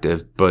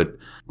perspective. But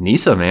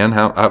NISA, man,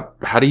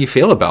 how do you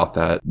feel about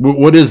that?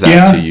 What is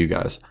that to you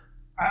guys?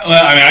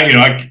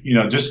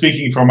 Well, just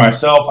speaking for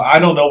myself, I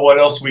don't know what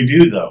else we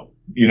do though.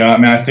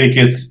 I think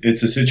it's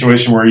a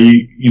situation where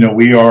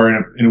we're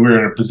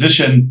in a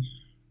position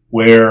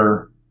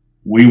where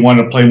we want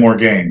to play more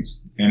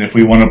games, and if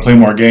we want to play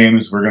more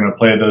games, we're going to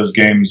play those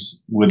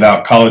games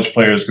without college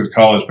players because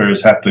college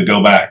players have to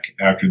go back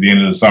after the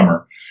end of the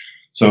summer.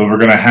 So we're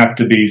going to have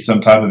to be some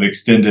type of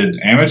extended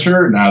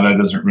amateur. Now that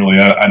doesn't really.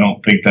 I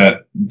don't think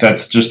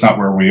that's just not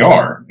where we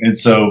are. And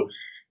so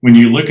when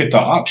you look at the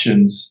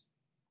options,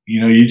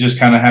 you just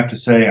kind of have to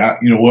say,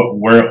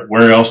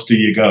 where else do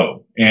you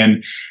go?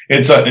 And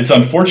it's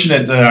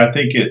unfortunate that I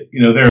think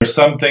there are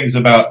some things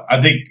about,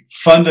 I think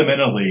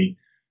fundamentally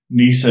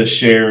NISA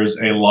shares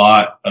a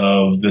lot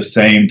of the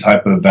same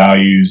type of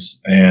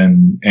values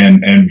and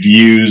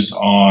views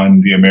on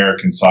the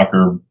American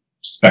soccer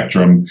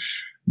spectrum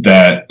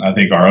that I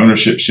think our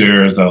ownership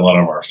shares, that a lot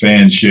of our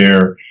fans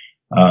share.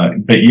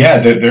 But yeah,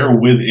 they're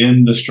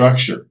within the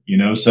structure,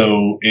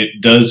 so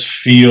it does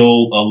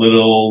feel a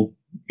little,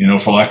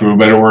 for lack of a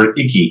better word,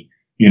 icky,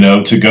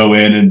 to go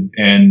in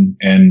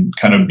and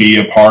kind of be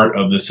a part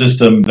of the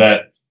system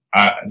that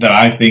that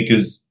I think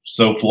is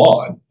so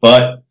flawed.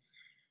 But,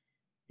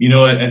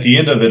 at the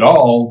end of it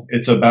all,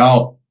 it's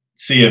about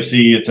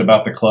CFC. It's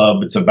about the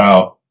club. It's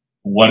about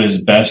what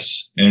is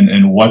best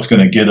and what's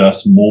going to get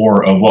us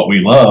more of what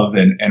we love.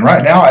 And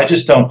right now, I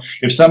just don't,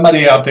 if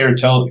somebody out there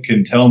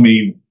can tell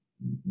me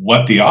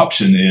what the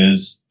option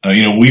is,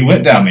 we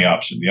went down the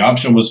option. The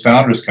option was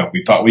Founders Cup.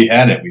 We thought we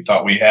had it. We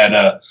thought we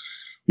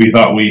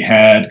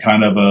had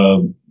kind of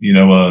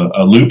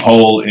a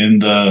loophole in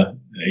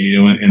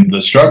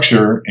the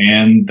structure,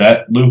 and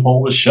that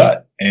loophole was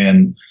shut.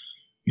 And,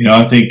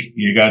 I think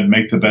you got to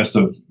make the best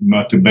of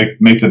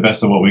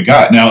what we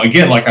got. Now,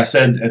 again, like I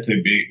said at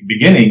the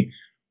beginning,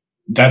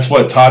 that's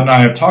what Todd and I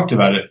have talked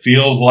about. It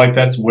feels like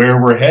that's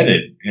where we're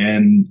headed.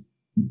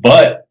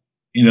 But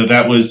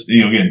that was,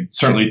 again,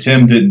 certainly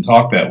Tim didn't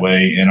talk that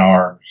way in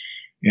our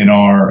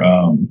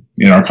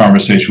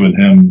conversation with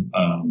him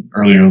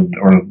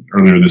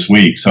earlier this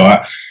week. So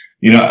but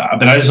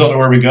I just don't know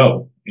where we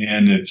go.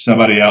 And if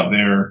somebody out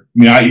there,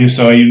 now you've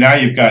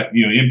got,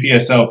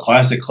 NPSL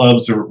Classic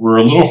clubs were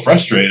a little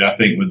frustrated, I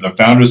think, with the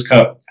Founders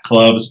Cup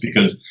clubs,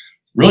 because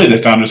really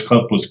the Founders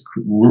Cup was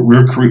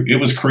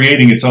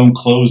creating its own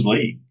closed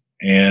league.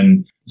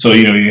 And so,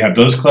 you have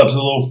those clubs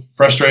a little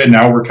frustrated.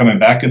 Now we're coming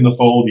back in the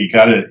fold. You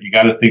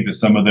gotta think that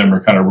some of them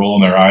are kind of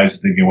rolling their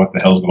eyes thinking what the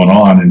hell's going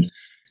on.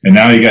 And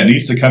now you got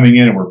NISA coming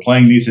in and we're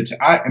playing NISA.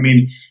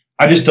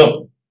 I just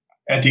don't,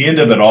 at the end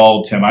of it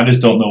all, Tim, I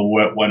just don't know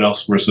what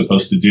else we're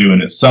supposed to do.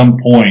 And at some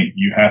point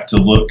you have to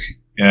look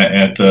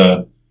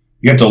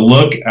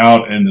look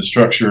out in the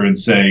structure and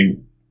say,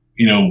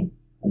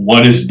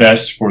 what is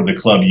best for the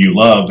club you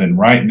love. And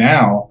right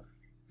now,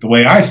 the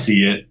way I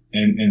see it,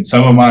 and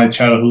some of my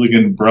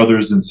Chatta-hooligan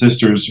brothers and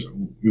sisters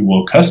who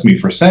will cuss me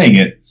for saying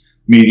it,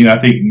 I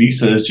think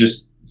NISA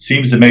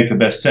seems to make the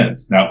best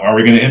sense. Now, are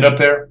we going to end up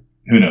there?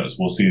 Who knows?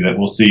 We'll see that.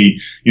 We'll see.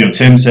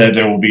 Tim said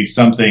there will be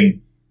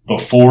something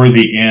before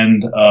the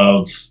end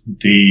of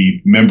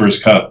the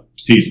Members Cup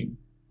season.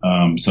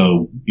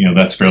 So,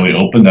 that's fairly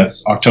open.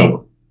 That's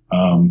October.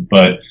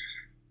 But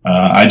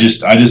I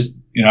just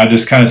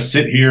kind of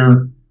sit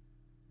here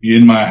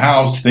in my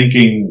house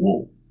thinking,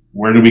 well,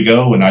 where do we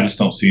go? And I just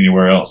don't see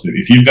anywhere else.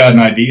 If you've got an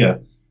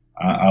idea,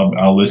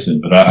 I'll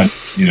listen. But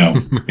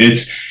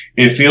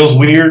it feels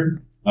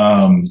weird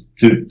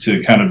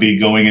to kind of be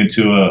going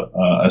into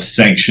a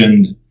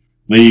sanctioned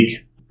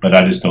league, but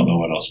I just don't know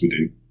what else we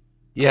do.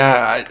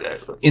 Yeah,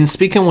 in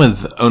speaking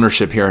with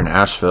ownership here in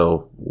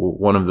Asheville,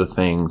 one of the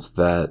things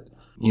that,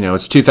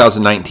 it's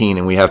 2019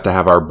 and we have to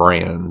have our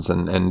brands,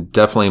 and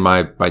definitely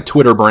my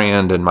Twitter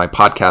brand and my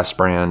podcast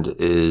brand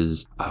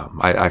is,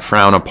 I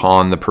frown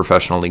upon the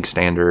professional league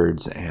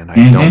standards, and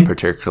I don't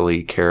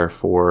particularly care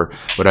for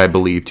what I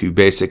believe to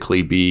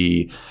basically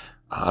be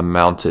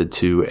amounted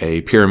to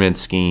a pyramid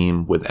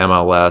scheme with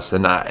MLS.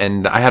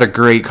 And I had a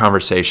great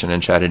conversation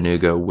in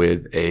Chattanooga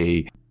with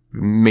a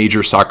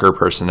major soccer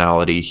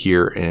personality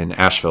here in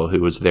Asheville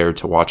who was there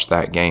to watch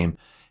that game.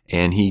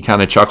 And he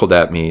kind of chuckled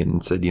at me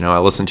and said, I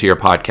listened to your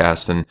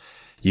podcast and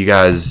you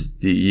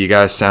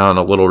guys sound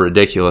a little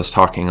ridiculous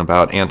talking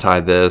about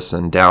anti this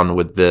and down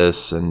with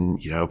this and,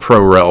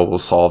 pro rel will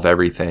solve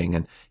everything.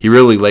 And he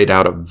really laid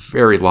out a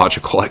very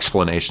logical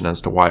explanation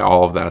as to why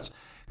all of that's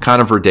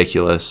kind of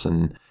ridiculous.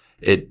 And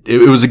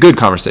it was a good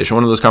conversation.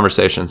 One of those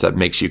conversations that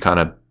makes you kind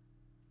of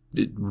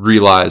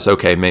realize,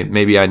 okay,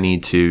 maybe I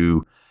need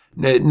to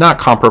not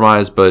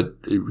compromise, but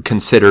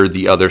consider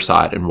the other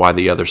side and why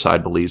the other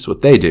side believes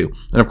what they do.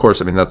 And of course,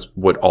 that's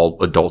what all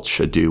adults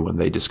should do when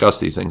they discuss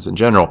these things in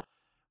general.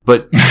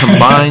 But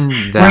combine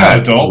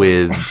that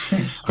with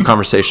a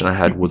conversation I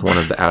had with one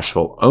of the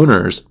Asheville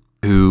owners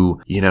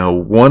who,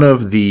 one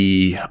of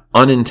the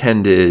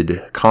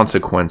unintended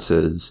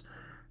consequences,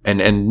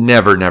 and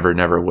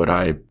never would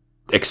I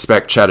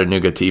expect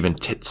Chattanooga to even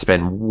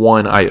spend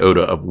one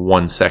iota of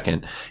 1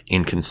 second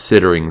in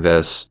considering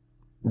this,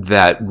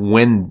 that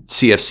when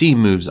CFC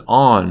moves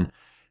on,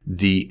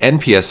 the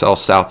NPSL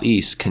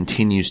Southeast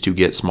continues to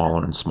get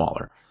smaller and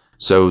smaller.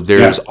 So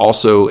there's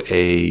also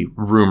a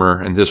rumor,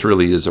 and this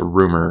really is a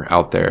rumor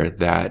out there,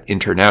 that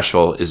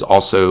Nashville is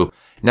also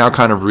now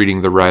kind of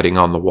reading the writing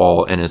on the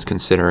wall and is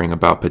considering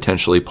about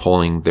potentially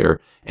pulling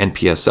their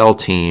NPSL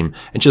team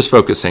and just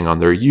focusing on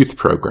their youth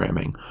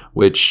programming,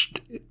 which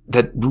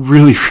that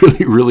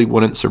really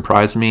wouldn't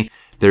surprise me.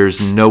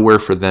 There's nowhere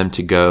for them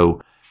to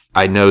go.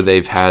 I know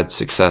they've had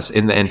success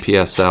in the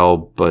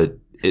NPSL, but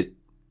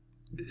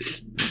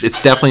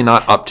it's definitely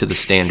not up to the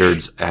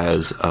standards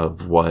as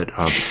of what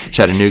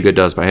Chattanooga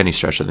does by any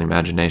stretch of the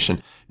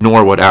imagination,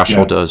 nor what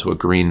Asheville does, what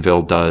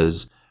Greenville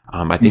does.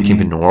 I think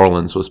even New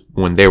Orleans was,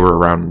 when they were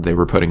around, they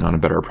were putting on a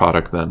better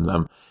product than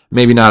them.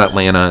 Maybe not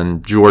Atlanta,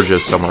 and Georgia,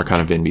 somewhere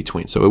kind of in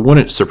between. So it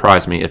wouldn't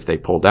surprise me if they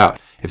pulled out.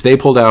 If they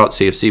pulled out,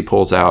 CFC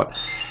pulls out,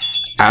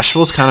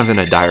 Asheville's kind of in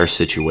a dire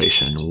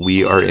situation.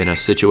 We are in a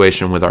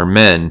situation with our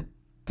men.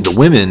 The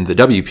women, the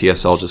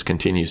WPSL just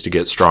continues to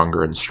get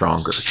stronger and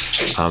stronger.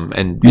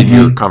 And in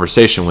your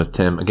conversation with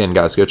Tim, again,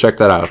 guys, go check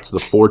that out. It's the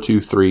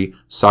 423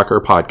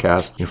 Soccer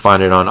Podcast. You can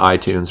find it on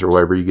iTunes or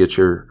wherever you get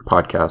your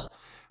podcast.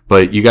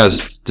 But you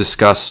guys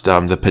discussed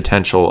the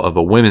potential of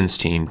a women's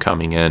team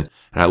coming in,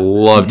 and I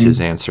loved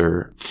his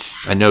answer.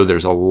 I know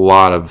there's a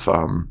lot of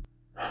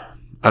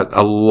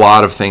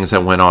things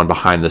that went on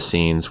behind the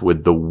scenes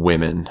with the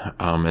women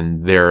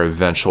and their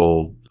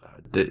eventual.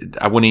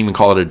 I wouldn't even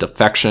call it a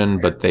defection,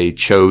 but they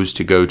chose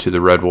to go to the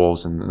Red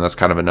Wolves, and that's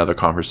kind of another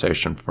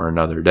conversation for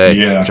another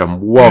day, which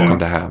I'm welcome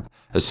to have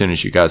as soon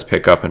as you guys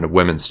pick up into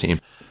women's team.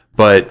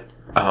 But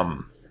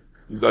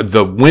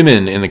the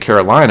women in the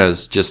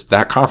Carolinas, just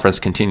that conference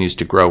continues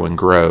to grow and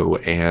grow,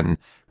 and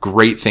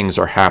great things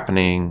are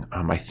happening.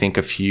 I think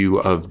a few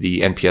of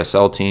the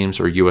NPSL teams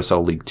or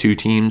USL League 2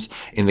 teams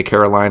in the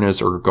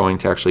Carolinas are going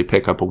to actually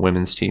pick up a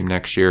women's team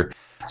next year.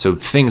 So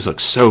things look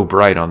so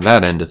bright on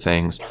that end of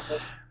things.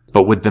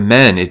 But with the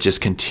men, it just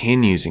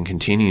continues and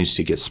continues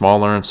to get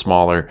smaller and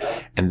smaller.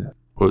 And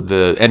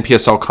the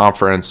NPSL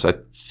conference, I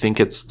think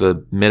it's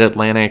the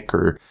Mid-Atlantic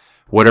or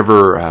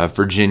whatever,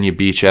 Virginia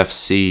Beach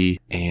FC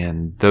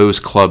and those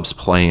clubs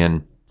play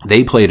in.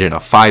 They played in a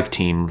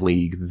 5-team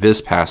league this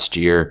past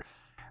year.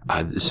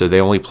 So they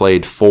only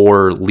played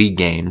 4 league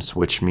games,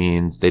 which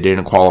means they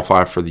didn't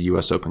qualify for the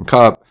U.S. Open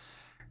Cup.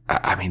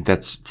 I mean,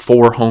 that's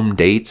 4 home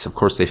dates. Of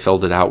course, they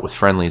filled it out with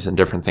friendlies and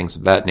different things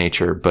of that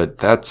nature, but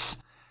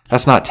that's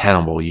not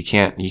tenable. You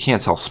can't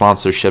sell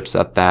sponsorships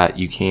at that.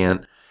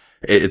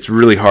 It's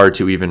really hard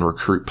to even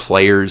recruit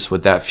players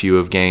with that few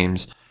of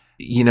games.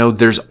 You know,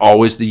 there's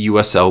always the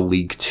USL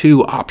League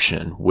 2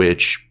 option,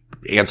 which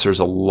answers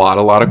a lot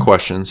of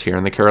questions here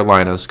in the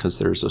Carolinas, because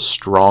there's a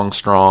strong,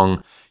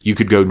 you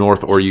could go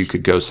north or you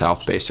could go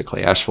south,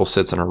 basically. Asheville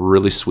sits in a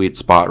really sweet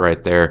spot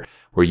right there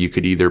where you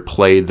could either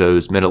play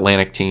those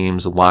Mid-Atlantic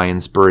teams,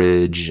 Lions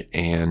Bridge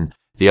and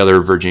the other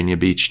Virginia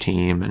Beach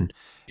team and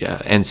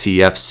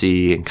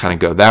NCFC, and kind of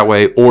go that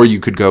way, or you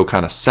could go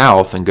kind of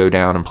south and go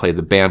down and play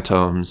the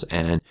Bantams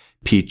and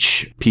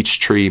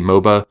Peachtree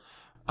MOBA,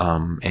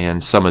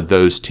 and some of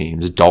those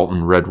teams,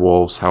 Dalton Red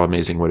Wolves. How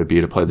amazing would it be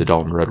to play the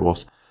Dalton Red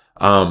Wolves?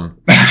 And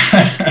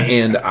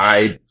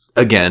I,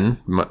 again,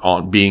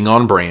 being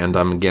on brand,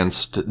 I'm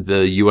against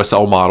the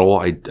USL model.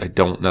 I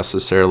don't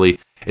necessarily,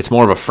 it's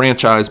more of a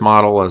franchise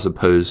model as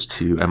opposed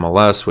to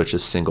MLS, which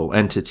is single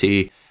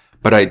entity.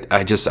 But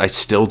I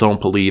still don't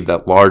believe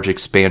that large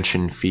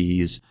expansion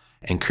fees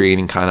and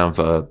creating kind of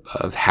a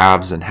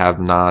haves and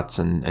have-nots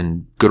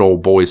and good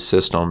old boys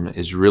system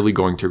is really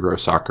going to grow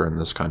soccer in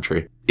this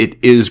country.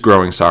 It is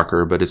growing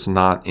soccer, but it's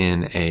not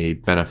in a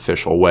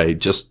beneficial way.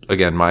 Just,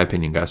 again, my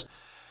opinion, guys.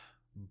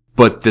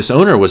 But this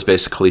owner was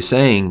basically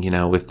saying, you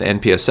know, if the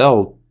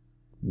NPSL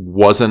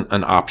wasn't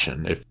an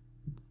option, if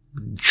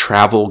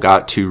travel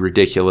got too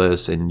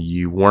ridiculous and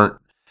you weren't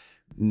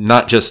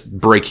not just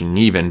breaking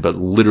even, but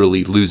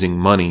literally losing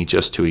money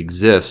just to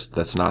exist,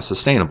 that's not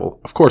sustainable.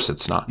 Of course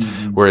it's not.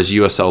 Mm-hmm. Whereas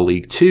USL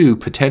League 2,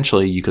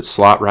 potentially you could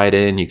slot right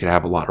in. You could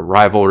have a lot of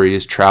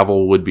rivalries.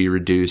 Travel would be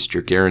reduced.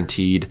 You're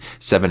guaranteed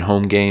 7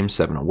 home games,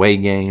 7 away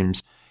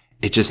games.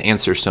 It just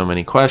answers so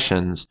many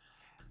questions.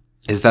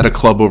 Is that a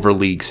club over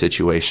league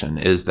situation?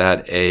 Is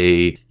that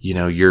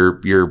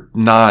you're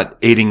not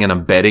aiding and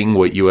abetting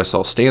what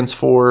USL stands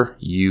for?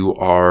 You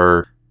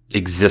are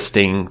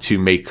existing to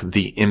make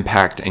the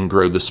impact and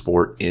grow the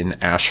sport in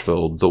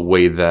Asheville the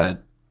way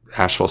that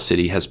Asheville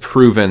City has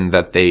proven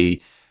that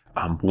they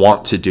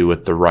want to do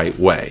it the right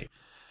way.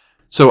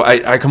 So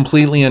I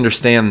completely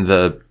understand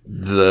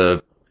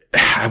the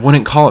I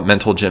wouldn't call it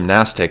mental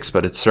gymnastics,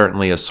 but it's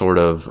certainly a sort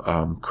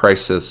of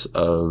crisis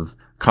of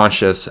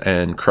conscious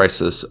and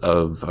crisis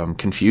of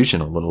confusion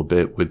a little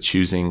bit with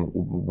choosing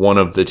one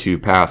of the two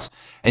paths.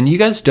 And you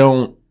guys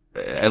don't,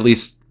 at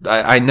least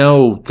I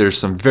know there's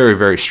some very,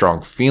 very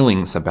strong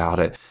feelings about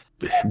it.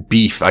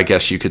 Beef, I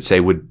guess you could say,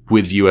 with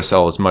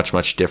USL is much,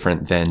 much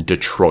different than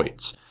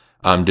Detroit's.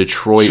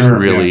 Detroit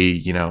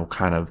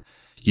kind of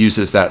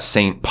uses that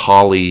St.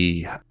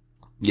 Pauli.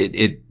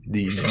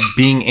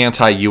 Being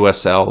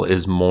anti-USL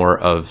is more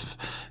of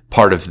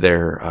part of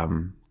their,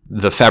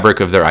 the fabric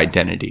of their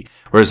identity.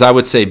 Whereas I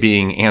would say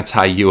being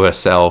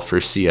anti-USL for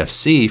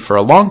CFC for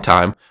a long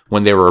time,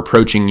 when they were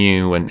approaching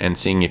you and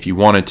seeing if you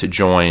wanted to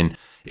join,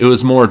 it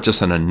was more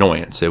just an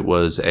annoyance. It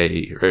was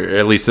or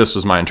at least this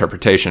was my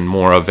interpretation,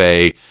 more of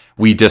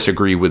we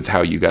disagree with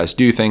how you guys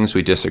do things.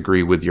 We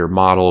disagree with your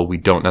model. We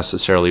don't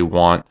necessarily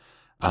want,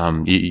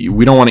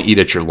 we don't want to eat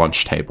at your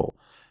lunch table.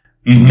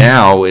 Mm-hmm.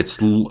 Now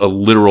it's a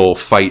literal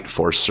fight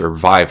for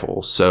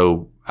survival.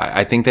 So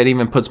I think that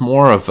even puts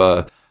more of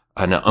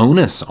an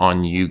onus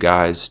on you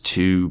guys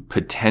to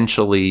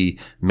potentially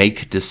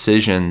make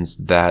decisions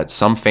that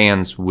some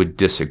fans would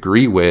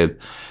disagree with.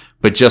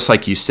 But just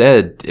like you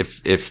said,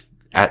 if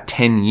at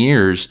 10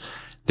 years,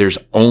 there's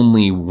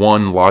only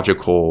one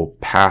logical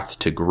path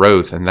to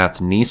growth, and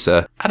that's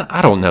NISA.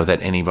 I don't know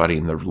that anybody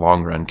in the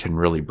long run can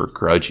really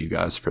begrudge you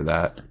guys for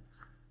that.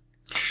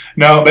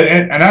 No, but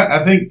and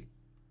I think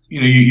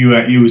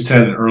you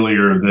said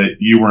earlier that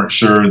you weren't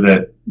sure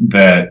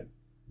that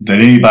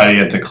anybody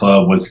at the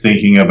club was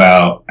thinking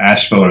about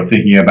Asheville or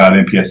thinking about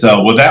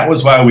NPSL. Well, that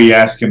was why we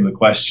asked him the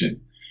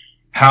question: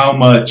 how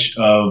much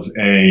of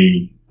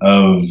a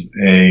a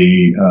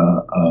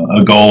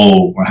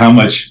goal, or how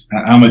much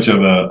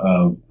of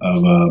a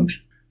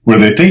were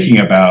they thinking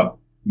about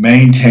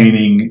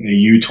maintaining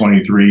a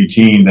U23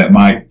 team that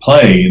might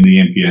play in the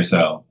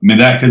NPSL? I mean,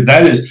 because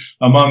that is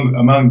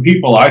among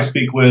people I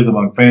speak with,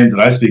 among fans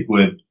that I speak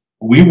with,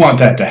 we want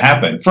that to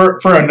happen for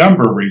a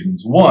number of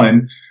reasons.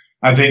 One,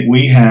 I think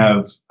we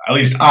have, at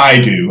least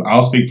I do,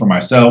 I'll speak for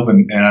myself,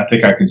 and I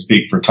think I can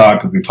speak for Todd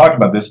because we've talked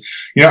about this.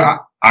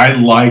 I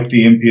like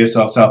the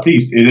NPSL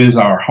Southeast. It is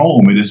our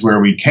home. It is where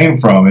we came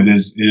from. It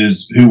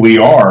is who we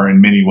are in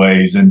many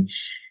ways. And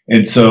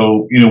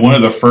so, one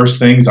of the first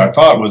things I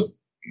thought was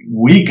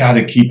we've got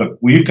to keep a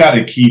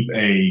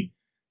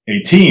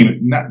team,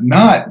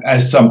 not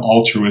as some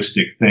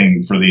altruistic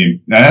thing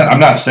I'm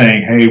not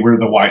saying, hey, we're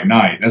the White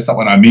Knight. That's not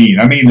what I mean.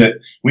 I mean that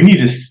we need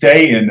to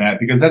stay in that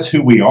because that's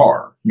who we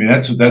are. I mean,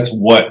 that's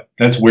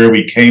where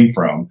we came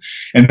from.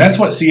 And that's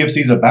what CFC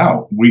is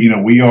about.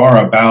 We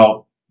are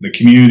about the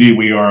community.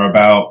 We are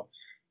about,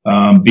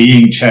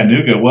 being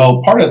Chattanooga.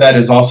 Well, part of that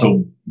is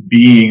also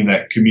being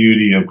that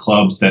community of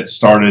clubs that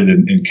started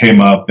and came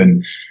up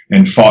and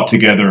fought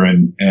together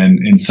and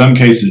in some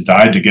cases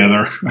died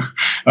together.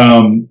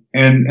 And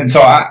so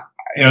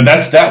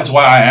that was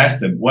why I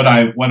asked him. What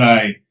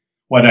I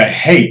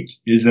hate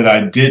is that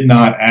I did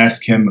not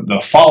ask him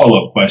the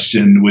follow-up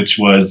question, which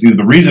was,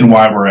 the reason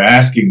why we're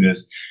asking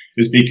this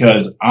is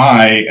because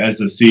I,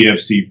 as a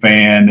CFC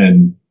fan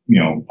and,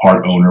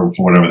 part owner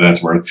for whatever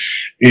that's worth,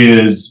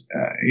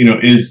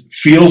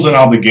 feels an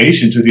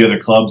obligation to the other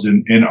clubs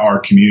in our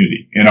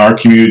community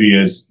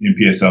as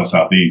NPSL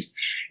Southeast.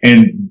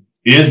 And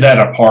is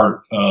that a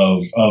part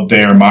of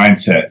their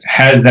mindset?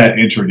 Has that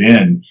entered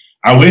in?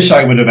 I wish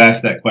I would have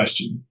asked that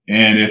question.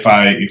 And if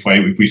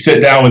we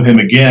sit down with him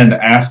again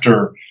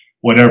after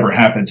whatever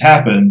happens,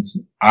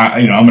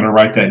 I'm going to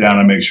write that down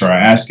and make sure I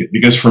ask it,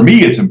 because for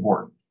me it's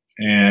important.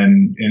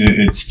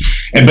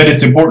 But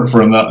it's important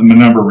for a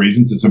number of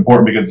reasons. It's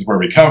important because it's where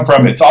we come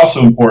from. It's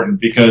also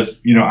important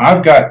because,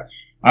 I've got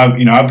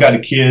a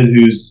kid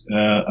who's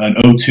an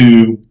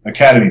O2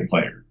 academy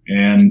player,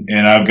 and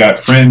I've got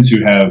friends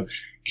who have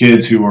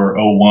kids who are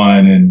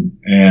 01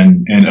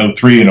 and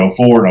 03 and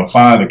 04 and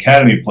 05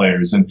 academy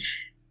players, and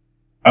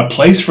a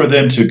place for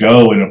them to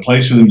go and a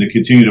place for them to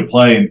continue to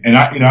play. And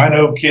I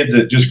know kids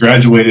that just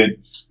graduated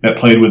that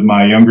played with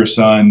my younger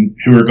son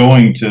who are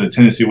going to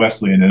Tennessee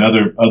Wesleyan and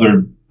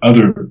other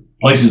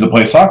places to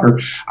play soccer.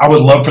 I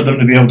would love for them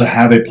to be able to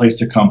have a place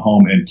to come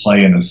home and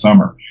play in the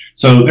summer.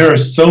 So there are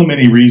so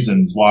many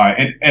reasons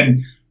why,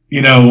 and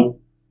I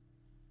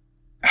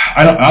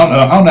don't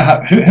know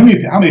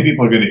how many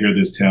people are going to hear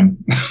this, Tim,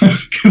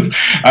 because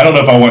I don't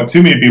know if I want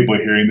too many people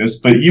hearing this,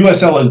 but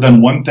USL has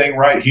done one thing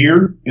right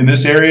here in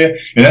this area,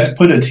 and that's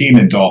put a team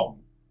in Dalton.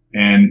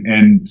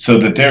 And so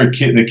that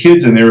the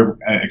kids in their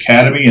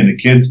academy and the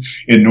kids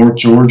in North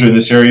Georgia in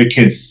this area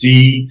can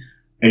see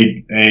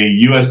a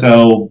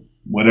USL,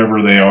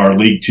 whatever they are,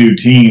 League Two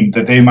team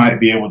that they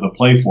might be able to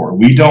play for.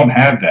 We don't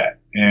have that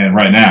and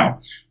right now.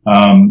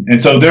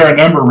 And so there are a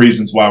number of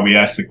reasons why we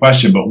asked the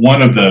question, but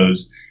one of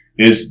those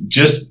is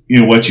just,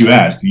 what you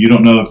asked. You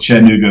don't know if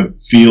Chattanooga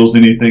feels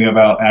anything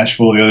about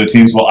Asheville or the other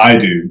teams. Well, I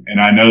do. And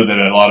I know that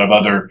a lot of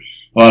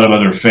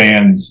other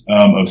fans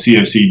of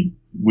CFC,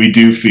 we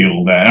do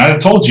feel that. And I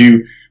told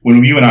you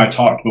when you and I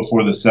talked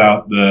before the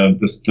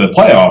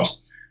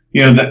playoffs,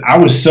 that I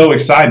was so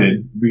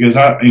excited because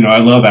I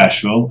love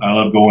Asheville. I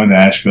love going to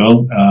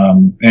Asheville.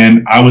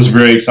 And I was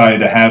very excited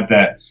to have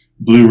that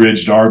Blue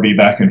Ridge Derby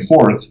back and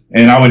forth.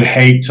 And I would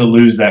hate to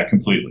lose that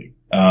completely.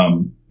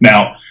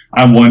 Now,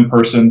 I'm one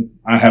person.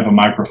 I have a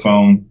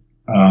microphone.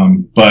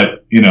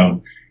 But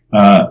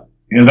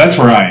that's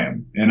where I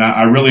am. And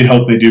I really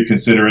hope they do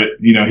consider it.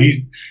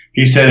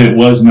 He said it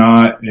was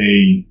not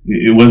a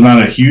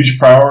huge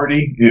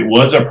priority. It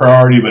was a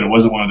priority, but it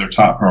wasn't one of their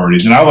top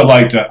priorities. And I would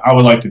like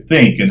to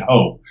think and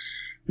hope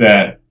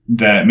that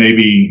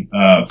maybe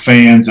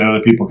fans and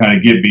other people kind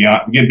of get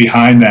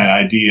behind that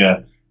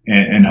idea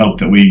and hope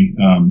that we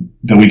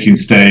can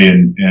stay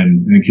and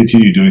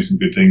continue doing some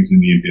good things in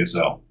the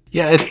NPSL.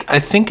 Yeah, I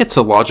think it's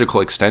a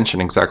logical extension,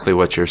 exactly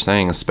what you're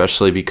saying,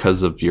 especially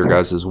because of your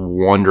guys'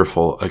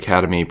 wonderful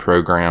academy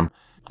program,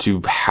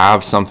 to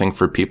have something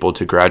for people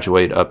to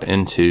graduate up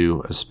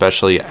into,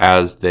 especially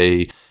as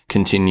they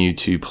continue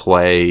to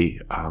play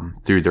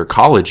through their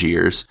college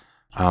years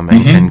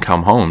and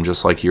come home,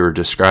 just like you were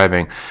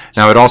describing.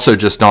 Now, it also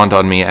just dawned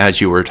on me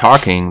as you were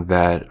talking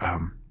that,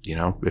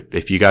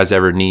 if you guys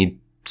ever need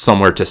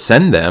somewhere to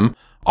send them,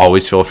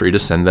 always feel free to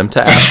send them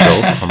to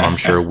Asheville. I'm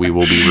sure we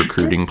will be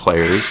recruiting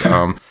players.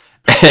 And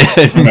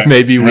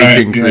maybe we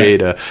can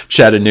create a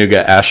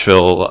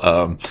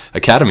Chattanooga-Asheville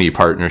Academy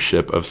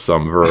partnership of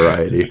some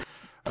variety.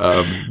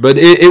 But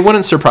it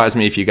wouldn't surprise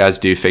me if you guys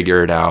do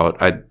figure it out.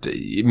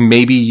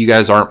 Maybe you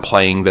guys aren't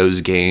playing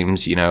those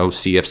games,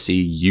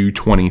 CFC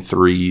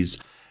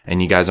U23s,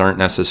 and you guys aren't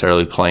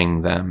necessarily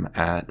playing them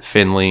at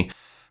Findlay.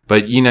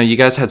 But, you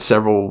guys had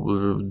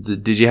several.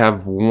 Did you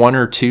have one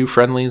or two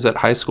friendlies at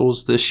high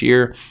schools this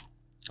year?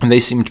 And they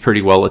seemed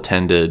pretty well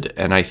attended.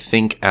 And I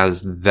think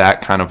as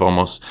that kind of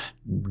almost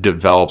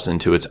develops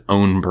into its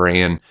own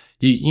brand,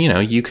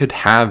 you could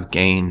have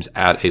games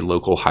at a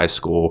local high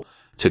school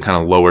to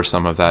kind of lower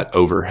some of that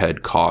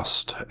overhead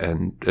cost.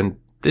 And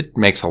it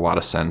makes a lot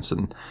of sense.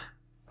 And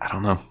I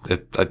don't know.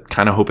 I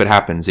kind of hope it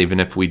happens, even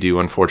if we do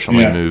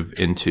unfortunately move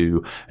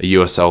into a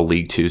USL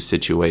League 2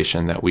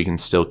 situation, that we can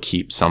still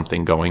keep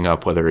something going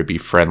up, whether it be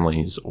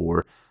friendlies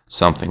or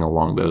something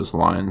along those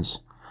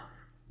lines.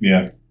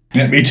 Yeah,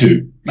 me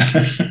too.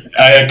 I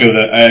echo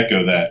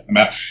that. I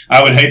mean,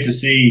 I would hate to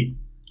see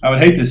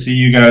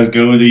you guys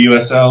go into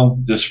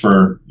USL just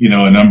for,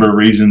 a number of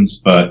reasons.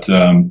 But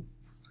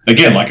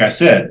again, like I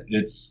said,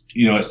 it's,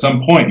 at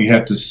some point you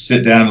have to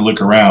sit down and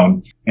look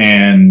around,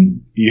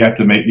 and you have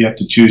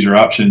to choose your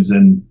options.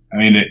 And I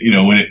mean,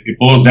 when it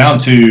boils down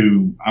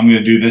to, I'm going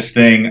to do this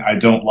thing I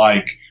don't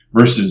like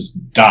versus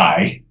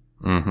die.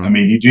 Mm-hmm. I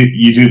mean, you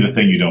do the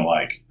thing you don't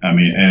like. I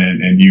mean,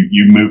 and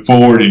you move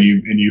forward, and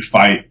you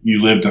fight,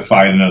 you live to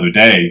fight another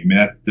day. I mean,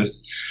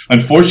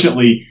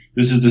 unfortunately,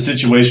 this is the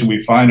situation we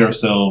find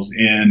ourselves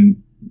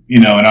in,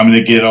 and I'm going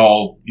to get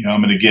all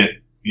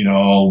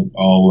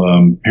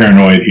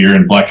paranoid here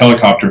and black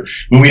helicopter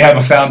when we have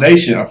a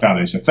federation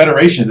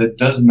that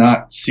does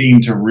not seem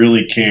to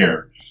really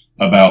care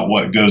about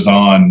what goes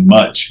on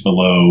much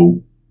below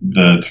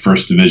the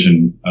first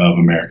division of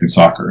American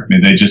soccer. I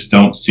mean, they just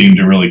don't seem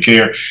to really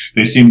care.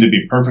 They seem to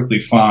be perfectly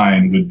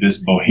fine with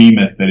this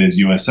behemoth that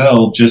is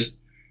USL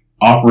just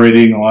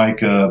operating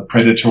like a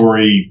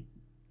predatory,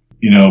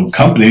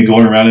 company,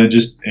 going around and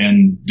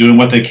doing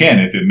what they can.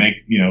 If it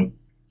makes,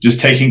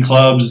 just taking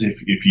clubs,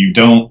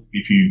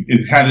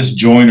 it's kind of this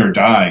join or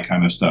die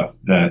kind of stuff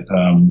that,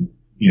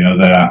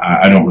 that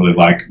I don't really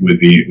like with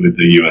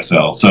the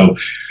USL. So,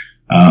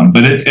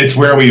 but it's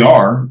where we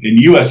are, and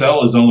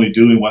USL is only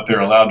doing what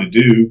they're allowed to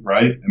do,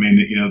 right? I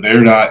mean,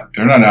 they're not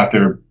out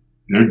there.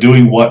 They're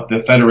doing what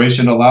the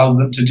federation allows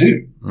them to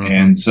do. Mm-hmm.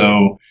 And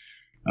so,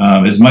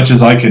 as much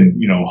as I can,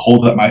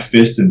 hold up my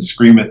fist and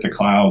scream at the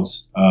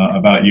clouds,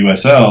 about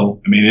USL,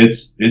 I mean,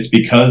 it's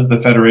because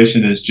the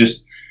federation is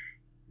just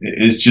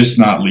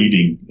not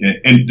leading.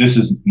 And this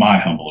is my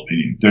humble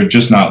opinion. They're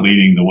just not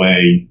leading the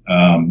way,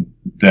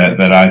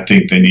 that I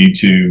think they need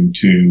to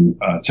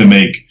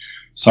make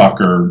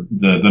soccer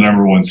the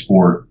number one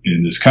sport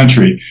in this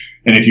country.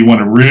 And if you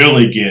want to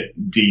really get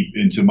deep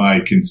into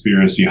my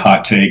conspiracy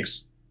hot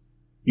takes,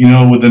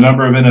 with the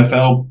number of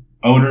NFL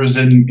owners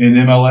in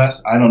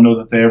MLS, I don't know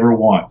that they ever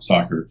want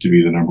soccer to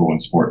be the number one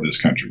sport in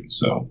this country.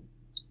 So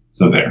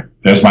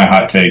there's my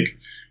hot take.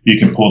 You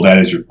can pull that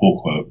as your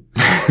pull quote.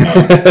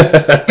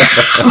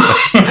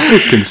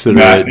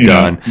 Consider it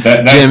done.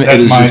 Jim, it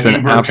has just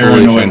been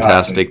absolutely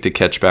fantastic to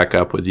catch back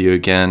up with you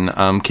again.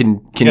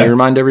 Can you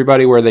remind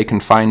everybody where they can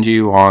find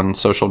you on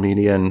social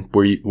media and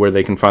where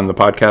they can find the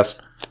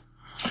podcast?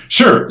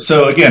 Sure.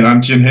 So again,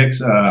 I'm Jim Hicks.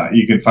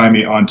 You can find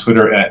me on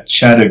Twitter at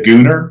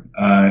Chatta-ing,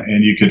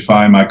 and you can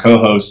find my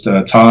co-host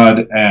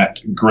Todd at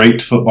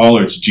Great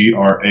Footballer. It's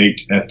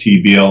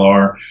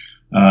GR8FTBLR.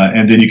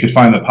 And then you can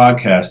find the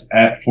podcast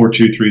at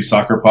 423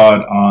 Soccer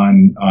Pod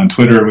on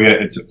Twitter.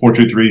 It's at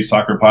 423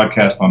 Soccer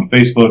Podcast on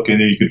Facebook, and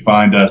then you can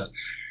find us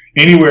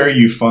anywhere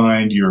you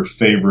find your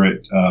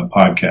favorite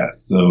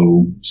podcasts.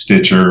 So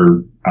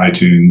Stitcher,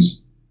 iTunes.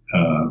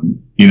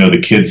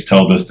 The kids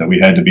told us that we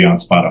had to be on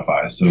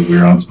Spotify, so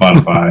we're on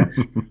Spotify.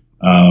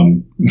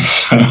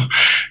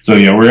 So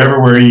yeah,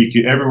 everywhere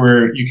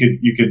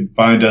you could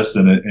find us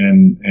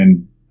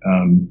and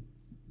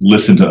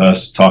listen to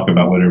us talk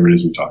about whatever it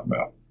is we talk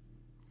about.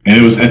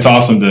 And it's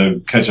awesome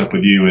to catch up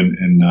with you,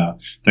 and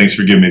thanks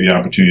for giving me the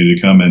opportunity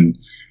to come and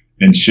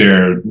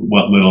share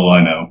what little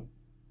I know.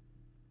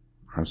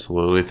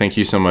 Absolutely. Thank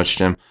you so much,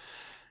 Jim.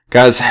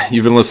 Guys,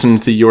 you've been listening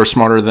to the You're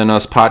Smarter Than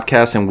Us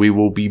podcast, and we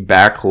will be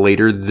back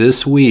later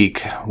this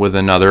week with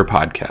another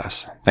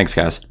podcast. Thanks,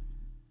 guys.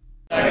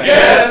 I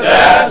guess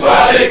that's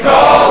why they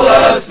call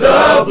us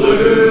the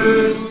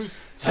Blues.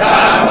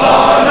 Time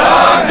on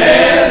our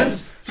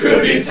hands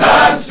could be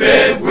time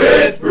spent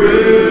with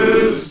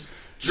brews.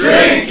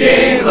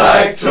 Drinking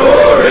like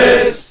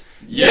tourists,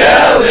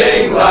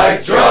 yelling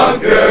like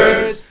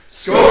drunkards,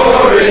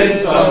 scoring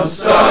some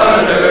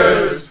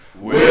stunners,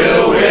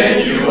 we'll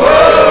win you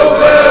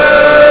over.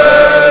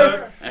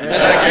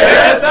 And I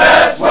guess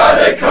that's why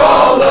they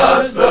call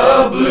us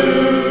the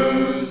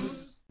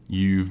Blues.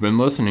 You've been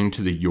listening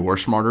to the You're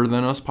Smarter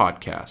Than Us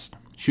podcast.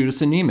 Shoot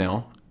us an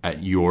email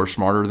at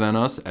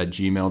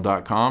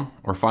yoursmarterthanus@gmail.com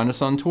or find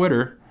us on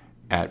Twitter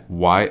at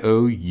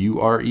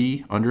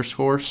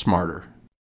YOURE_smarter.